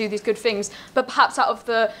expectations to do these good things, but perhaps out of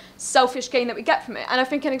the selfish gain that we get from it. And I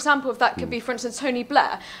think an example of that could be, for instance, Tony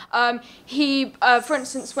Blair. For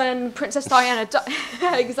instance, when Princess Diana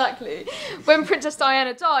when Princess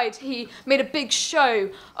Diana died, he made a big show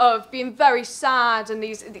of being very sad and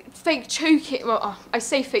these fake choking. Well, I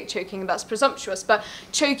say fake choking, that's presumptuous, but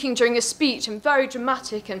choking during a speech and very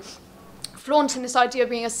dramatic and flaunting this idea of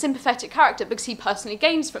being a sympathetic character because he personally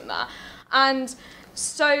gains from that. And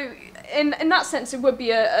so, in that sense, it would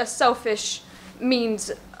be a selfish means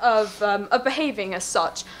of behaving as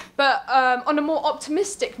such. But on a more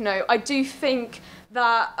optimistic note, I do think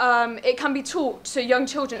that it can be taught to young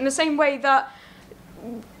children in the same way that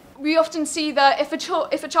we often see that if a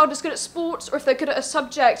child is good at sports or if they're good at a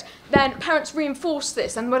subject, then parents reinforce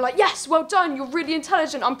this and we're like, yes, well done, you're really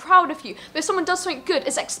intelligent, I'm proud of you. But if someone does something good,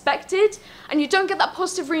 it's expected and you don't get that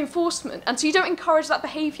positive reinforcement, and so you don't encourage that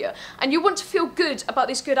behaviour. And you want to feel good about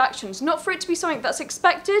these good actions, not for it to be something that's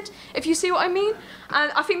expected, if you see what I mean.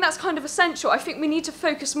 And I think that's kind of essential. I think we need to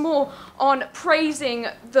focus more on praising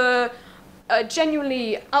the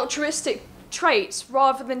genuinely altruistic traits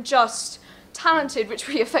rather than just talented, which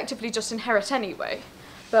we effectively just inherit anyway.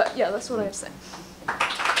 But yeah, that's what I have to say.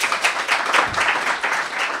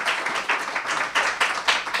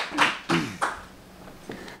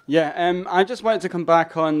 Yeah, I just wanted to come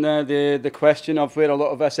back on the question of where a lot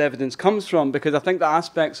of this evidence comes from, because I think the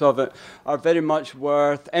aspects of it are very much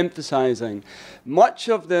worth emphasising. Much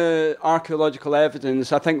of the archaeological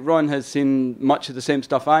evidence, I think Ron has seen much of the same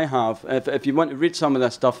stuff I have. If you want to read some of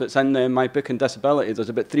this stuff, it's in my book on disability. There's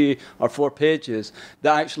about 3 or 4 pages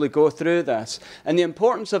that actually go through this. And the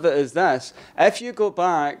importance of it is this. If you go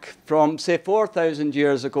back from, say, 4,000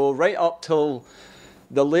 years ago, right up till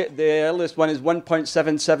the earliest one is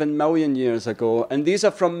 1.77 million years ago, and these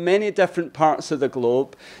are from many different parts of the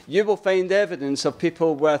globe, you will find evidence of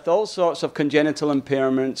people with all sorts of congenital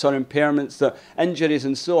impairments or impairments, that injuries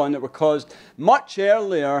and so on, that were caused much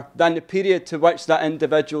earlier than the period to which that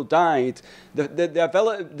individual died.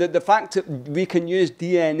 The fact that we can use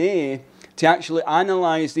DNA to actually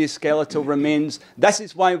analyse these skeletal remains. This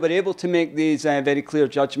is why we're able to make these very clear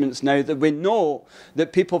judgments now, that we know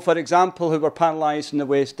that people, for example, who were paralysed from the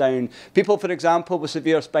waist down, people, for example, with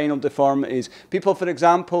severe spinal deformities, people, for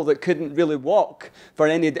example, that couldn't really walk for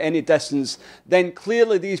any distance, then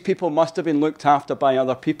clearly these people must have been looked after by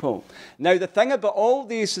other people. Now, the thing about all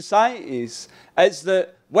these societies is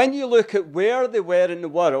that when you look at where they were in the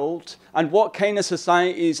world and what kind of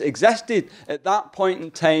societies existed at that point in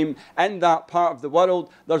time in that part of the world,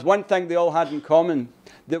 there's one thing they all had in common.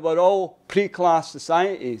 They were all pre-class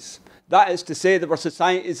societies. That is to say, there were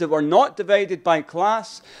societies that were not divided by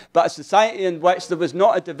class, but a society in which there was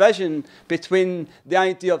not a division between the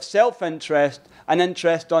idea of self-interest and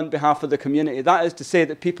interest on behalf of the community. That is to say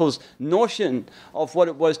that people's notion of what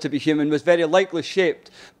it was to be human was very likely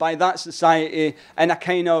shaped by that society in a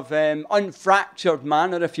kind of unfractured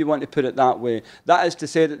manner, if you want to put it that way. That is to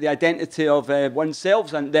say that the identity of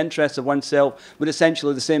oneself and the interests of oneself were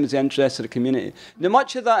essentially the same as the interests of the community. Now,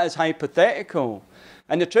 much of that is hypothetical.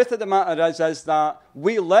 And the truth of the matter is that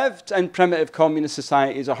we lived in primitive communist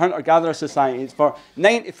societies or hunter-gatherer societies for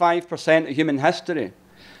 95% of human history.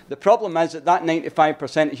 The problem is that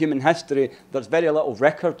 95% of human history, there's very little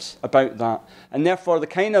records about that. And therefore, the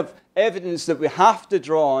kind of evidence that we have to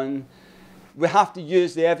draw on, we have to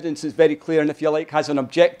use the evidence that's very clear and, if you like, has an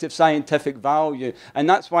objective scientific value. And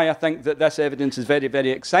that's why I think that this evidence is very,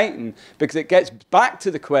 very exciting, because it gets back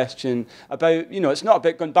to the question about, it's not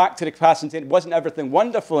about going back to the past and saying, wasn't everything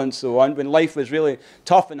wonderful and so on, when life was really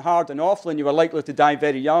tough and hard and awful and you were likely to die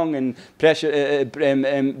very young and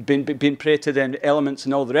being prey to the elements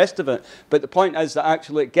and all the rest of it. But the point is that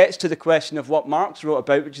actually it gets to the question of what Marx wrote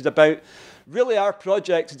about, which is about Really, our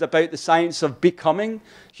project is about the science of becoming.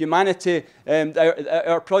 Humanity,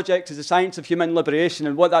 our project is the science of human liberation,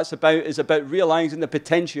 and what that's about is about realising the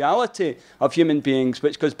potentiality of human beings,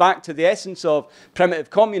 which goes back to the essence of primitive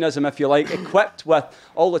communism, if you like, equipped with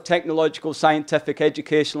all the technological, scientific,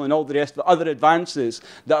 educational, and all the rest of the other advances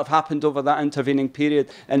that have happened over that intervening period,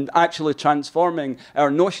 and actually transforming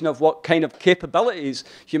our notion of what kind of capabilities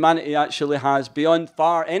humanity actually has beyond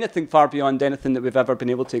anything far beyond anything that we've ever been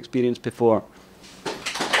able to experience before.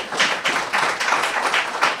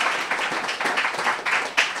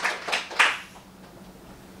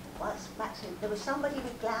 There was somebody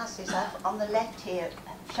with glasses on the left here,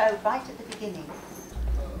 showed right at the beginning.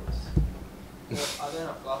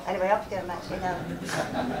 Anyway, up you go,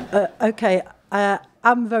 Maxine. Okay,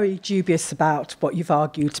 I'm very dubious about what you've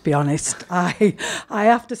argued, to be honest. I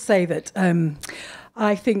have to say that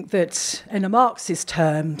I think that in a Marxist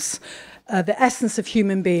terms, the essence of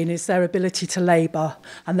human being is their ability to labour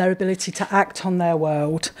and their ability to act on their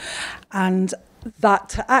world. And that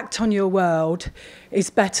to act on your world is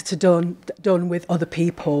better to done with other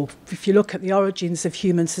people. If you look at the origins of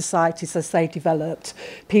human societies as they developed,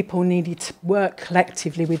 people needed to work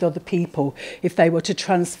collectively with other people if they were to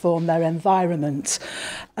transform their environment.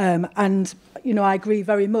 And you know, I agree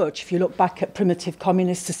very much. If you look back at primitive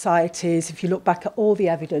communist societies, if you look back at all the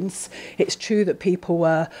evidence, it's true that people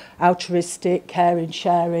were altruistic, caring,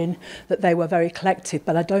 sharing, that they were very collective,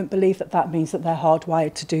 but I don't believe that that means that they're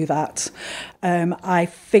hardwired to do that. I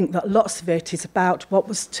think that lots of it is about what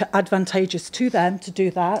was advantageous to them to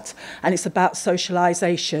do that, and it's about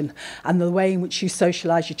socialisation and the way in which you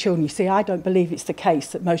socialise your children. You see, I don't believe it's the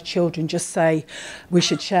case that most children just say we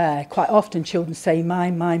should share. Quite often children say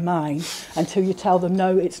mine, mine, mine, until you tell them,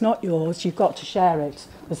 no, it's not yours, you've got to share it,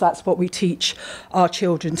 because that's what we teach our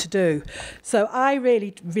children to do. So I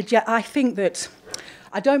really reject,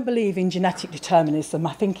 I don't believe in genetic determinism.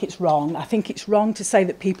 I think it's wrong. I think it's wrong to say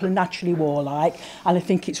that people are naturally warlike, and I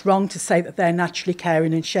think it's wrong to say that they're naturally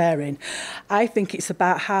caring and sharing. I think it's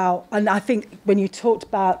about how, and I think when you talked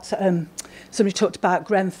about, somebody talked about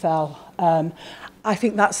Grenfell, I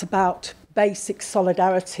think that's about basic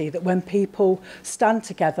solidarity, that when people stand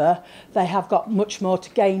together, they have got much more to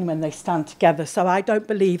gain when they stand together. So I don't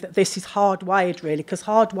believe that this is hardwired, really, because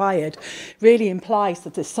hardwired really implies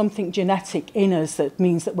that there's something genetic in us that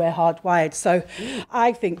means that we're hardwired. So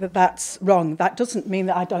I think that that's wrong. That doesn't mean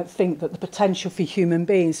that I don't think that the potential for human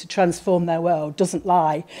beings to transform their world doesn't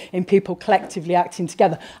lie in people collectively acting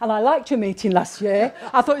together. And I liked your meeting last year.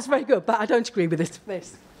 I thought it was very good, but I don't agree with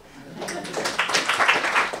this.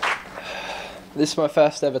 This is my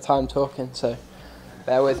first ever time talking, so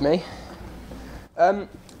bear with me. I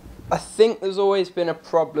think there's always been a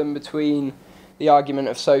problem between the argument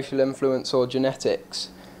of social influence or genetics.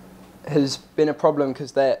 Has been a problem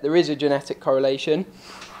because there is a genetic correlation,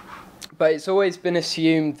 but it's always been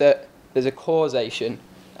assumed that there's a causation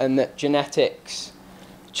and that genetics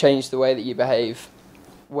change the way that you behave,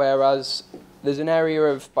 whereas there's an area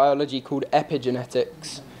of biology called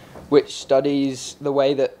epigenetics, which studies the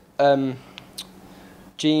way that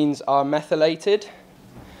genes are methylated,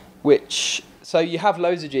 so you have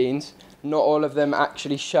loads of genes, not all of them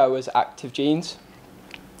actually show as active genes,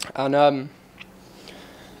 and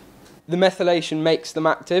the methylation makes them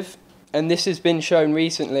active, and this has been shown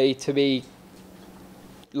recently to be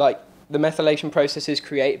like the methylation process is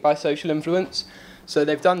created by social influence. So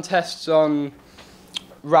they've done tests on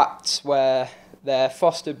rats where they're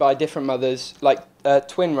fostered by different mothers, like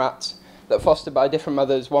twin rats that are fostered by different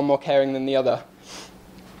mothers, one more caring than the other,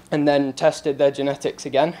 and then tested their genetics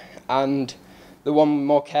again, and the one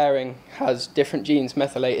more caring has different genes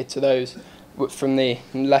methylated to those from the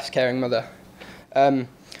less caring mother.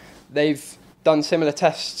 They've done similar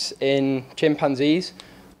tests in chimpanzees,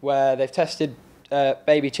 where they've tested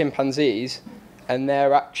baby chimpanzees, and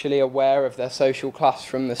they're actually aware of their social class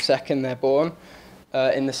from the second they're born,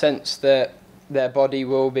 in the sense that their body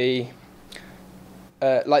will be,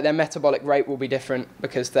 like their metabolic rate will be different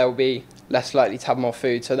because they'll be less likely to have more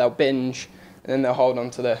food, so they'll binge and then they'll hold on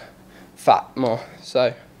to the fat more.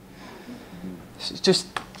 So it's just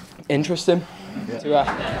interesting to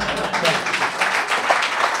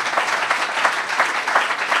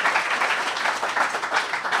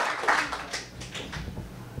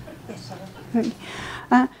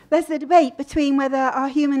there's a debate between whether our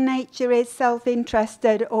human nature is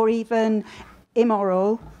self-interested or even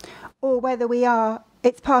immoral, or whether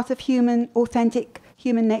it's part of authentic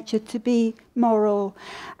human nature to be moral.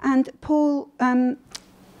 And Paul,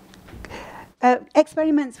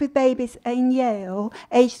 experiments with babies in Yale,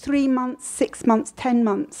 aged 3 months, 6 months, 10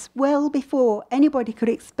 months, well before anybody could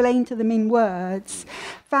explain to them in words,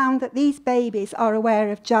 found that these babies are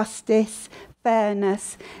aware of justice,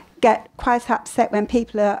 fairness, get quite upset when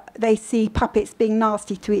they see puppets being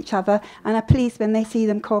nasty to each other, and are pleased when they see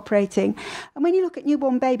them cooperating. And when you look at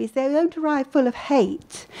newborn babies, they don't arrive full of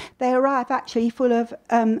hate. They arrive actually full of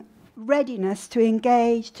readiness to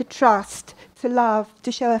engage, to trust, to love,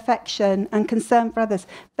 to show affection and concern for others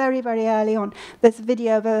very, very early on. There's a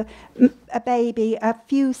video of a baby a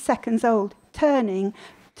few seconds old turning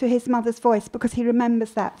to his mother's voice because he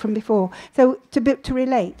remembers that from before. So to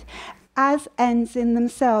relate as ends in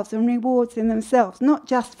themselves and rewards in themselves, not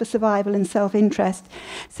just for survival and self-interest.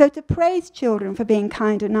 So to praise children for being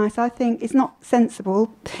kind and nice, I think, is not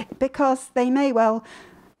sensible, because they may well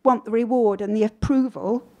want the reward and the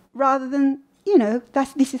approval rather than,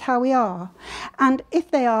 this is how we are. And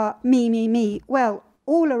if they are me, well,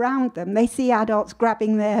 all around them, they see adults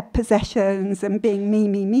grabbing their possessions and being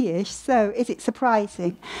me-ish. So is it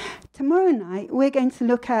surprising? Tomorrow night, we're going to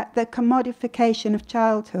look at the commodification of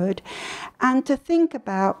childhood and to think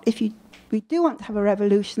about, if we do want to have a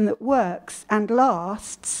revolution that works and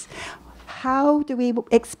lasts, how do we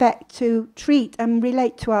expect to treat and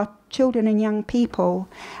relate to our children and young people?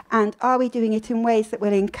 And are we doing it in ways that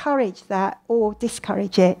will encourage that or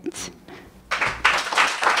discourage it?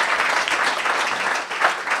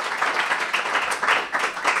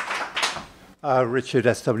 Richard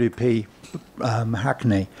SWP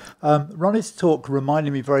Hackney. Ronnie's talk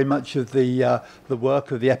reminded me very much of the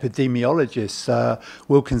work of the epidemiologists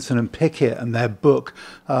Wilkinson and Pickett and their book,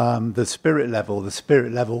 The Spirit Level. The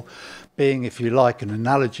Spirit Level being, if you like, an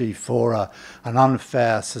analogy for an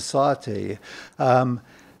unfair society. And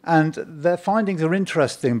their findings are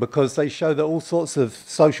interesting because they show that all sorts of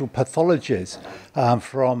social pathologies,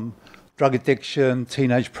 from drug addiction,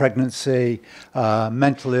 teenage pregnancy,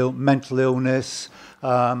 mental illness,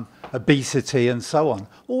 obesity, and so on.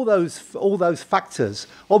 All those factors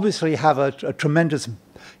obviously have a tremendous.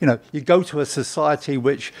 You go to a society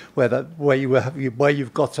where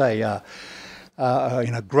you've got a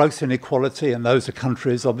gross inequality, and those are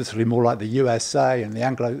countries obviously more like the USA and the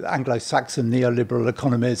Anglo-Saxon neoliberal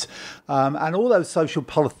economies, and all those social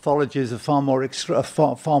pathologies are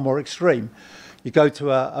far more extreme. You go to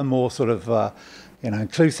a more sort of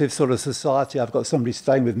inclusive sort of society. I've got somebody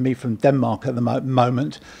staying with me from Denmark at the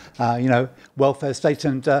moment. Welfare state,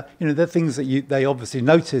 and the things that they obviously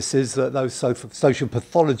notice is that those social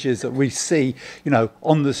pathologies that we see,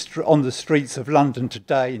 on the streets of London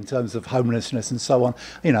today in terms of homelessness and so on,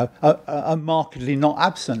 are markedly not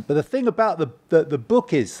absent. But the thing about the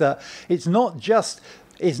book is that it's not just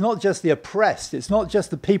the oppressed, it's not just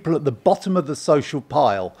the people at the bottom of the social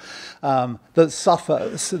pile that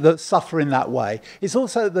suffer in that way. It's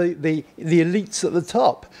also the elites at the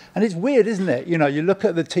top. And it's weird, isn't it? You look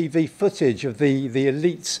at the TV footage of the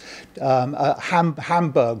elites at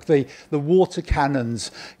Hamburg, the water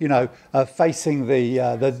cannons, facing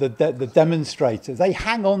the demonstrators. They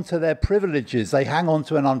hang on to their privileges. They hang on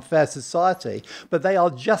to an unfair society. But they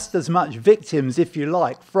are just as much victims, if you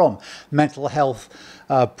like, from mental health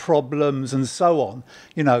problems and so on,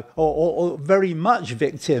 or very much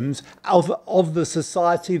victims of the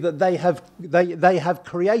society that they have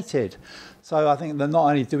created. So I think that not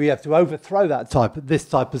only do we have to overthrow this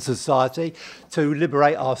type of society to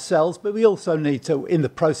liberate ourselves, but we also need to, in the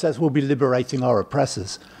process, we'll be liberating our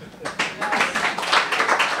oppressors.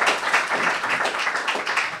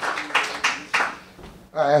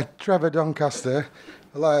 Trevor Doncaster.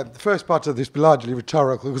 The first part of this is largely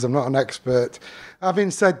rhetorical because I'm not an expert.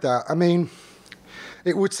 Having said that,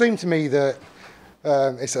 it would seem to me that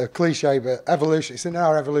it's a cliche, but it's in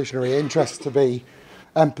our evolutionary interest to be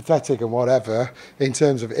empathetic and whatever, in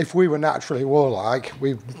terms of if we were naturally warlike,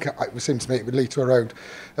 it seems to me it would lead to a road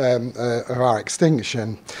of our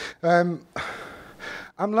extinction. I'm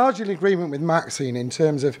largely in agreement with Maxine in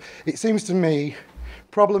terms of, it seems to me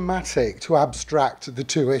problematic to abstract the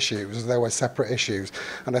two issues as though were separate issues.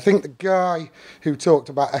 And I think the guy who talked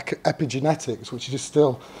about epigenetics, which is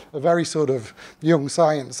still a very sort of young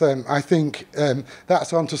science, I think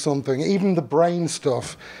that's onto something. Even the brain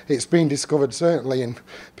stuff, it's been discovered certainly in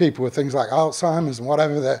people with things like Alzheimer's and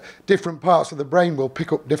whatever, that different parts of the brain will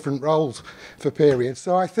pick up different roles for periods.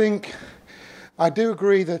 So I think I do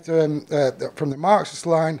agree that from the Marxist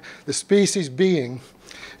line, the species being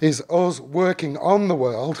is us working on the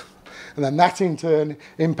world, and then that in turn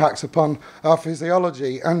impacts upon our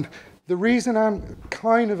physiology. And the reason I'm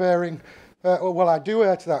kind of erring, I do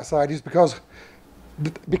err to that side, is because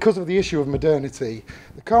of the issue of modernity.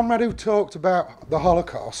 The comrade who talked about the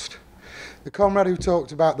Holocaust the comrade who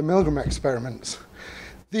talked about the Milgram experiments.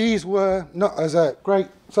 These were not, as a great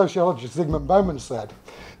sociologist Zygmunt Bauman said,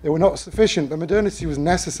 they were not sufficient, but modernity was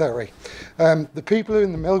necessary. The people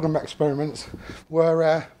in the Milgram experiments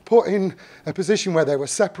were put in a position where they were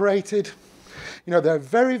separated. You know, there are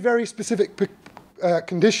very, very specific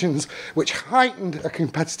conditions which heightened a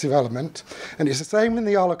competitive element, and it's the same in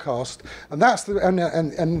the Holocaust. And that's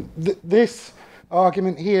this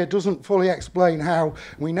argument here doesn't fully explain how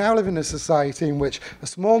we now live in a society in which a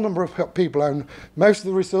small number of people own most of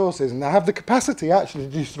the resources and they have the capacity actually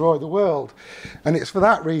to destroy the world. And it's for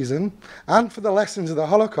that reason, and for the lessons of the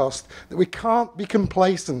Holocaust, that we can't be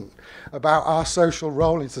complacent about our social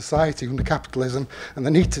role in society under capitalism and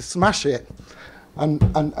the need to smash it and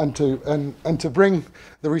to bring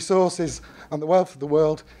the resources and the wealth of the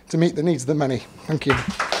world to meet the needs of the many. Thank you.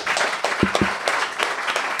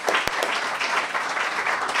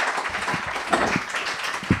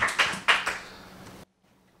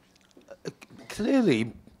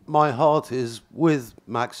 Clearly, my heart is with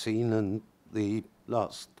Maxine and the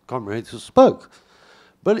last comrade who spoke.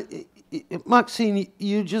 But, Maxine,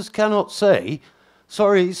 you just cannot say,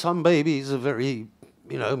 sorry, some babies are very,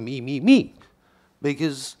 you know, me.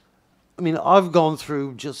 Because, I mean, I've gone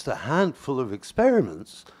through just a handful of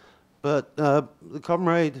experiments, but the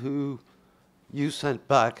comrade who you sent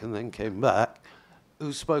back and then came back,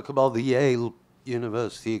 who spoke about the Yale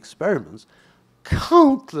University experiments,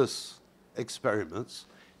 countless experiments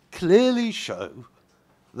clearly show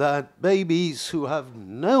that babies who have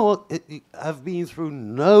been through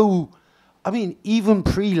no, I mean, even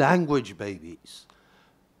pre-language babies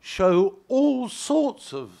show all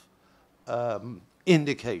sorts of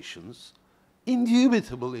indications,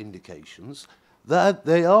 indubitable indications, that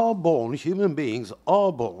they are born, human beings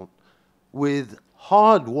are born with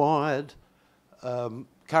hardwired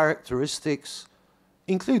characteristics,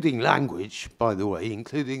 including language, by the way,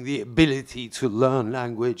 including the ability to learn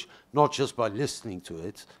language, not just by listening to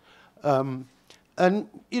it. And,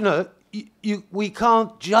 you know, we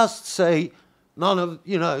can't just say, none of,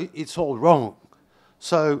 you know, it's all wrong.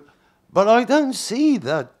 So, but I don't see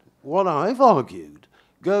that what I've argued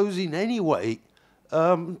goes in any way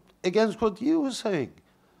against what you were saying.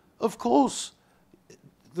 Of course,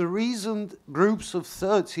 the reason groups of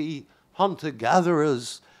 30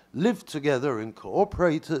 hunter-gatherers lived together and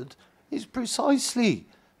cooperated is precisely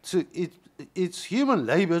it's human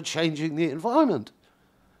labor changing the environment,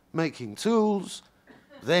 making tools,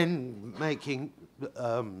 then making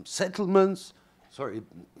settlements,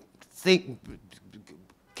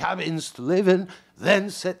 cabins to live in, then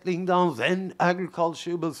settling down, then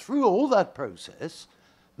agriculture. But through all that process,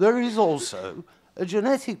 there is also a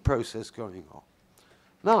genetic process going on.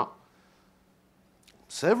 Now,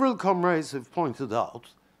 several comrades have pointed out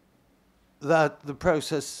that the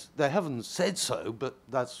process, they haven't said so, but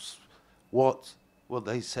that's what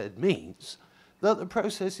they said means, that the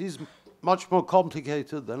process is much more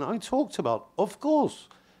complicated than I talked about. Of course,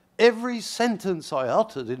 every sentence I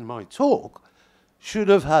uttered in my talk should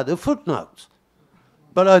have had a footnote,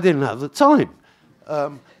 but I didn't have the time.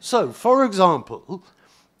 So, for example,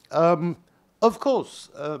 of course,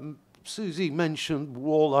 Susie mentioned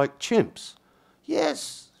warlike chimps.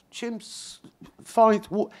 Yes, chimps fight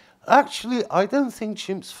war. Actually, I don't think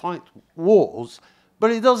chimps fight wars,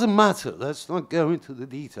 but it doesn't matter. Let's not go into the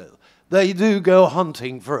detail. They do go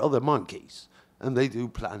hunting for other monkeys, and they do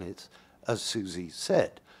plan it, as Susie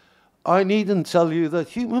said. I needn't tell you that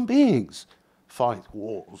human beings fight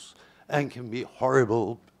wars and can be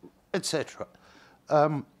horrible, etc.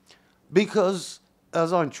 Because,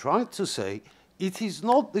 as I'm trying to say, it is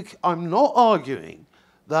not I'm not arguing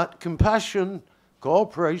that compassion,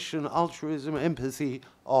 cooperation, altruism, empathy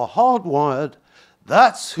are hardwired.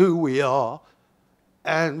 That's who we are,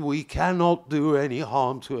 and we cannot do any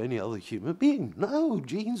harm to any other human being. No,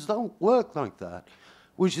 genes don't work like that,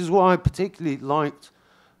 which is why I particularly liked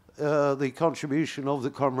the contribution of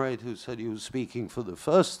the comrade who said he was speaking for the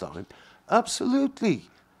first time. Absolutely.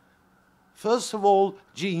 First of all,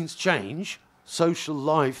 genes change, social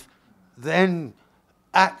life then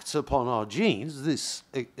acts upon our genes. This,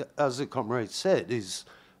 as the comrade said, is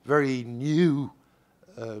very new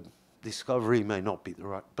discovery, may not be the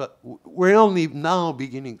right, but we're only now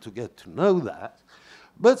beginning to get to know that.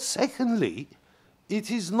 But secondly,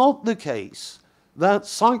 it is not the case that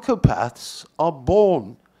psychopaths are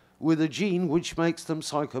born with a gene which makes them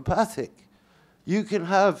psychopathic. You can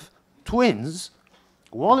have twins,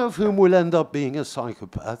 one of whom will end up being a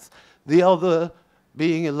psychopath, the other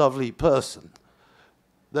being a lovely person.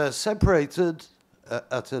 They're separated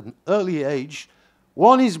at an early age.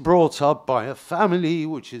 One is brought up by a family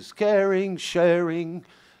which is caring, sharing,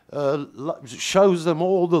 shows them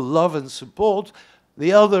all the love and support.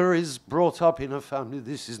 The other is brought up in a family.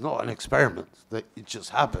 This is not an experiment. It just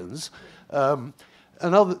happens. The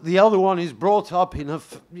other one is brought up in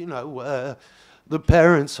the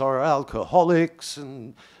parents are alcoholics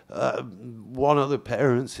and one of the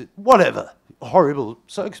parents, whatever, horrible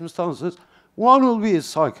circumstances. One will be a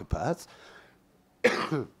psychopath.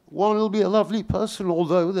 One will be a lovely person,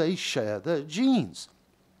 although they share their genes.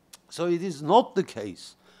 So it is not the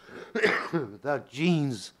case that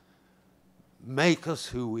genes make us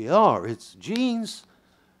who we are. It's genes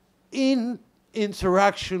in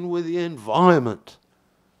interaction with the environment.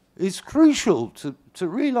 It's crucial to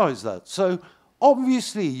realize that. So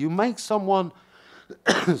obviously you make someone,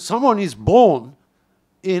 someone is born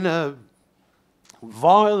in a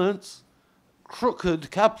violent,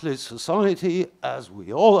 crooked capitalist society, as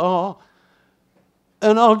we all are,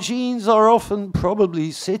 and our genes are often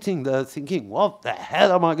probably sitting there thinking, what the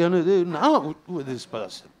hell am I going to do now with this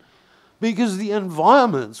person? Because the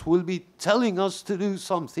environments will be telling us to do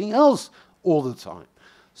something else all the time.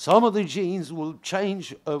 Some of the genes will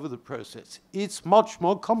change over the process. It's much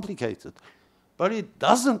more complicated. But it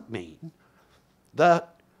doesn't mean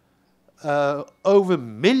that over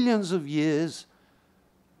millions of years,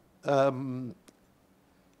 the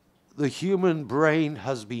human brain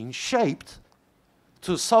has been shaped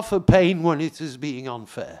to suffer pain when it is being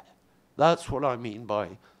unfair. That's what I mean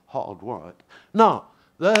by hardwired. Now,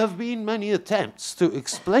 there have been many attempts to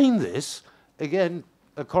explain this. Again,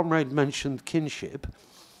 a comrade mentioned kinship.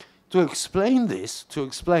 To explain this, to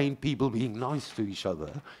explain people being nice to each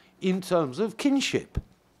other in terms of kinship.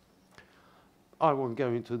 I won't go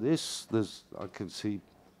into this. I can see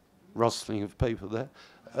rustling of paper there.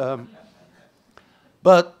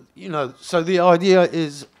 But, you know, so the idea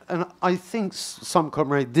is, and I think some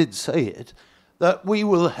comrade did say it, that we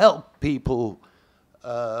will help people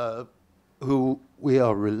who we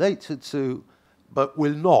are related to, but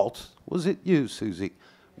will not, was it you, Susie,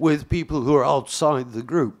 with people who are outside the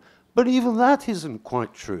group. But even that isn't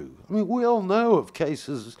quite true. I mean, we all know of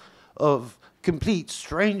cases of complete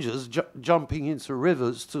strangers jumping into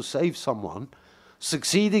rivers to save someone,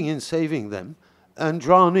 succeeding in saving them, and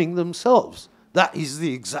drowning themselves. That is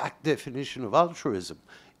the exact definition of altruism.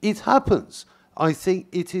 It happens. I think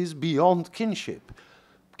it is beyond kinship.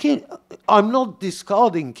 I'm not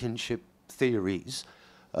discarding kinship theories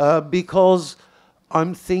because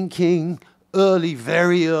I'm thinking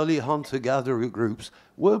very early hunter-gatherer groups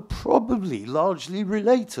were probably largely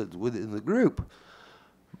related within the group,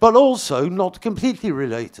 but also not completely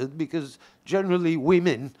related because generally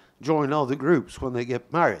women join other groups when they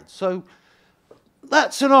get married. So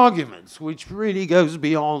that's an argument which really goes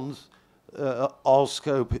beyond our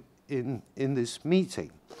scope in this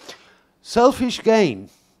meeting. Selfish gain,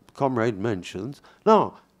 comrade mentioned.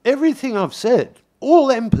 Now, everything I've said,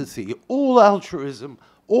 all empathy, all altruism,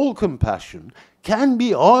 all compassion can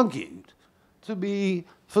be argued to be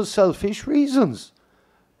for selfish reasons.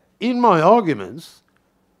 In my arguments,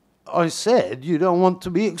 I said you don't want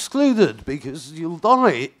to be excluded because you'll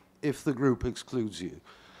die if the group excludes you.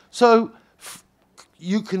 So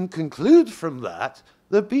you can conclude from that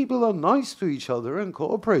that people are nice to each other and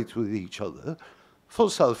cooperate with each other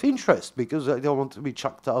for self-interest because they don't want to be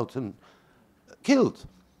chucked out and killed.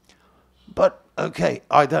 But, okay,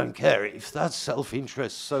 I don't care. If that's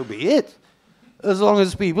self-interest, so be it. As long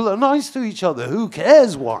as people are nice to each other, who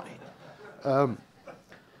cares why? I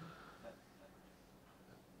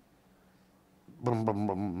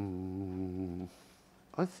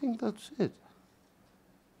think that's it.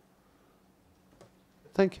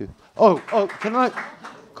 Thank you. Oh, can I,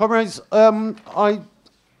 comrades, I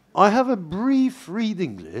have a brief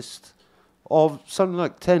reading list of something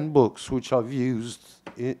like 10 books which I've used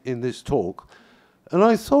in this talk. And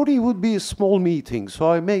I thought it would be a small meeting,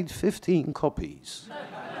 so I made 15 copies.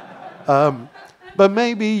 But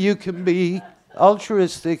maybe you can be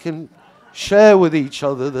altruistic and share with each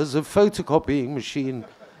other. There's a photocopying machine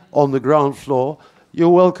on the ground floor. You're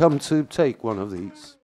welcome to take one of these.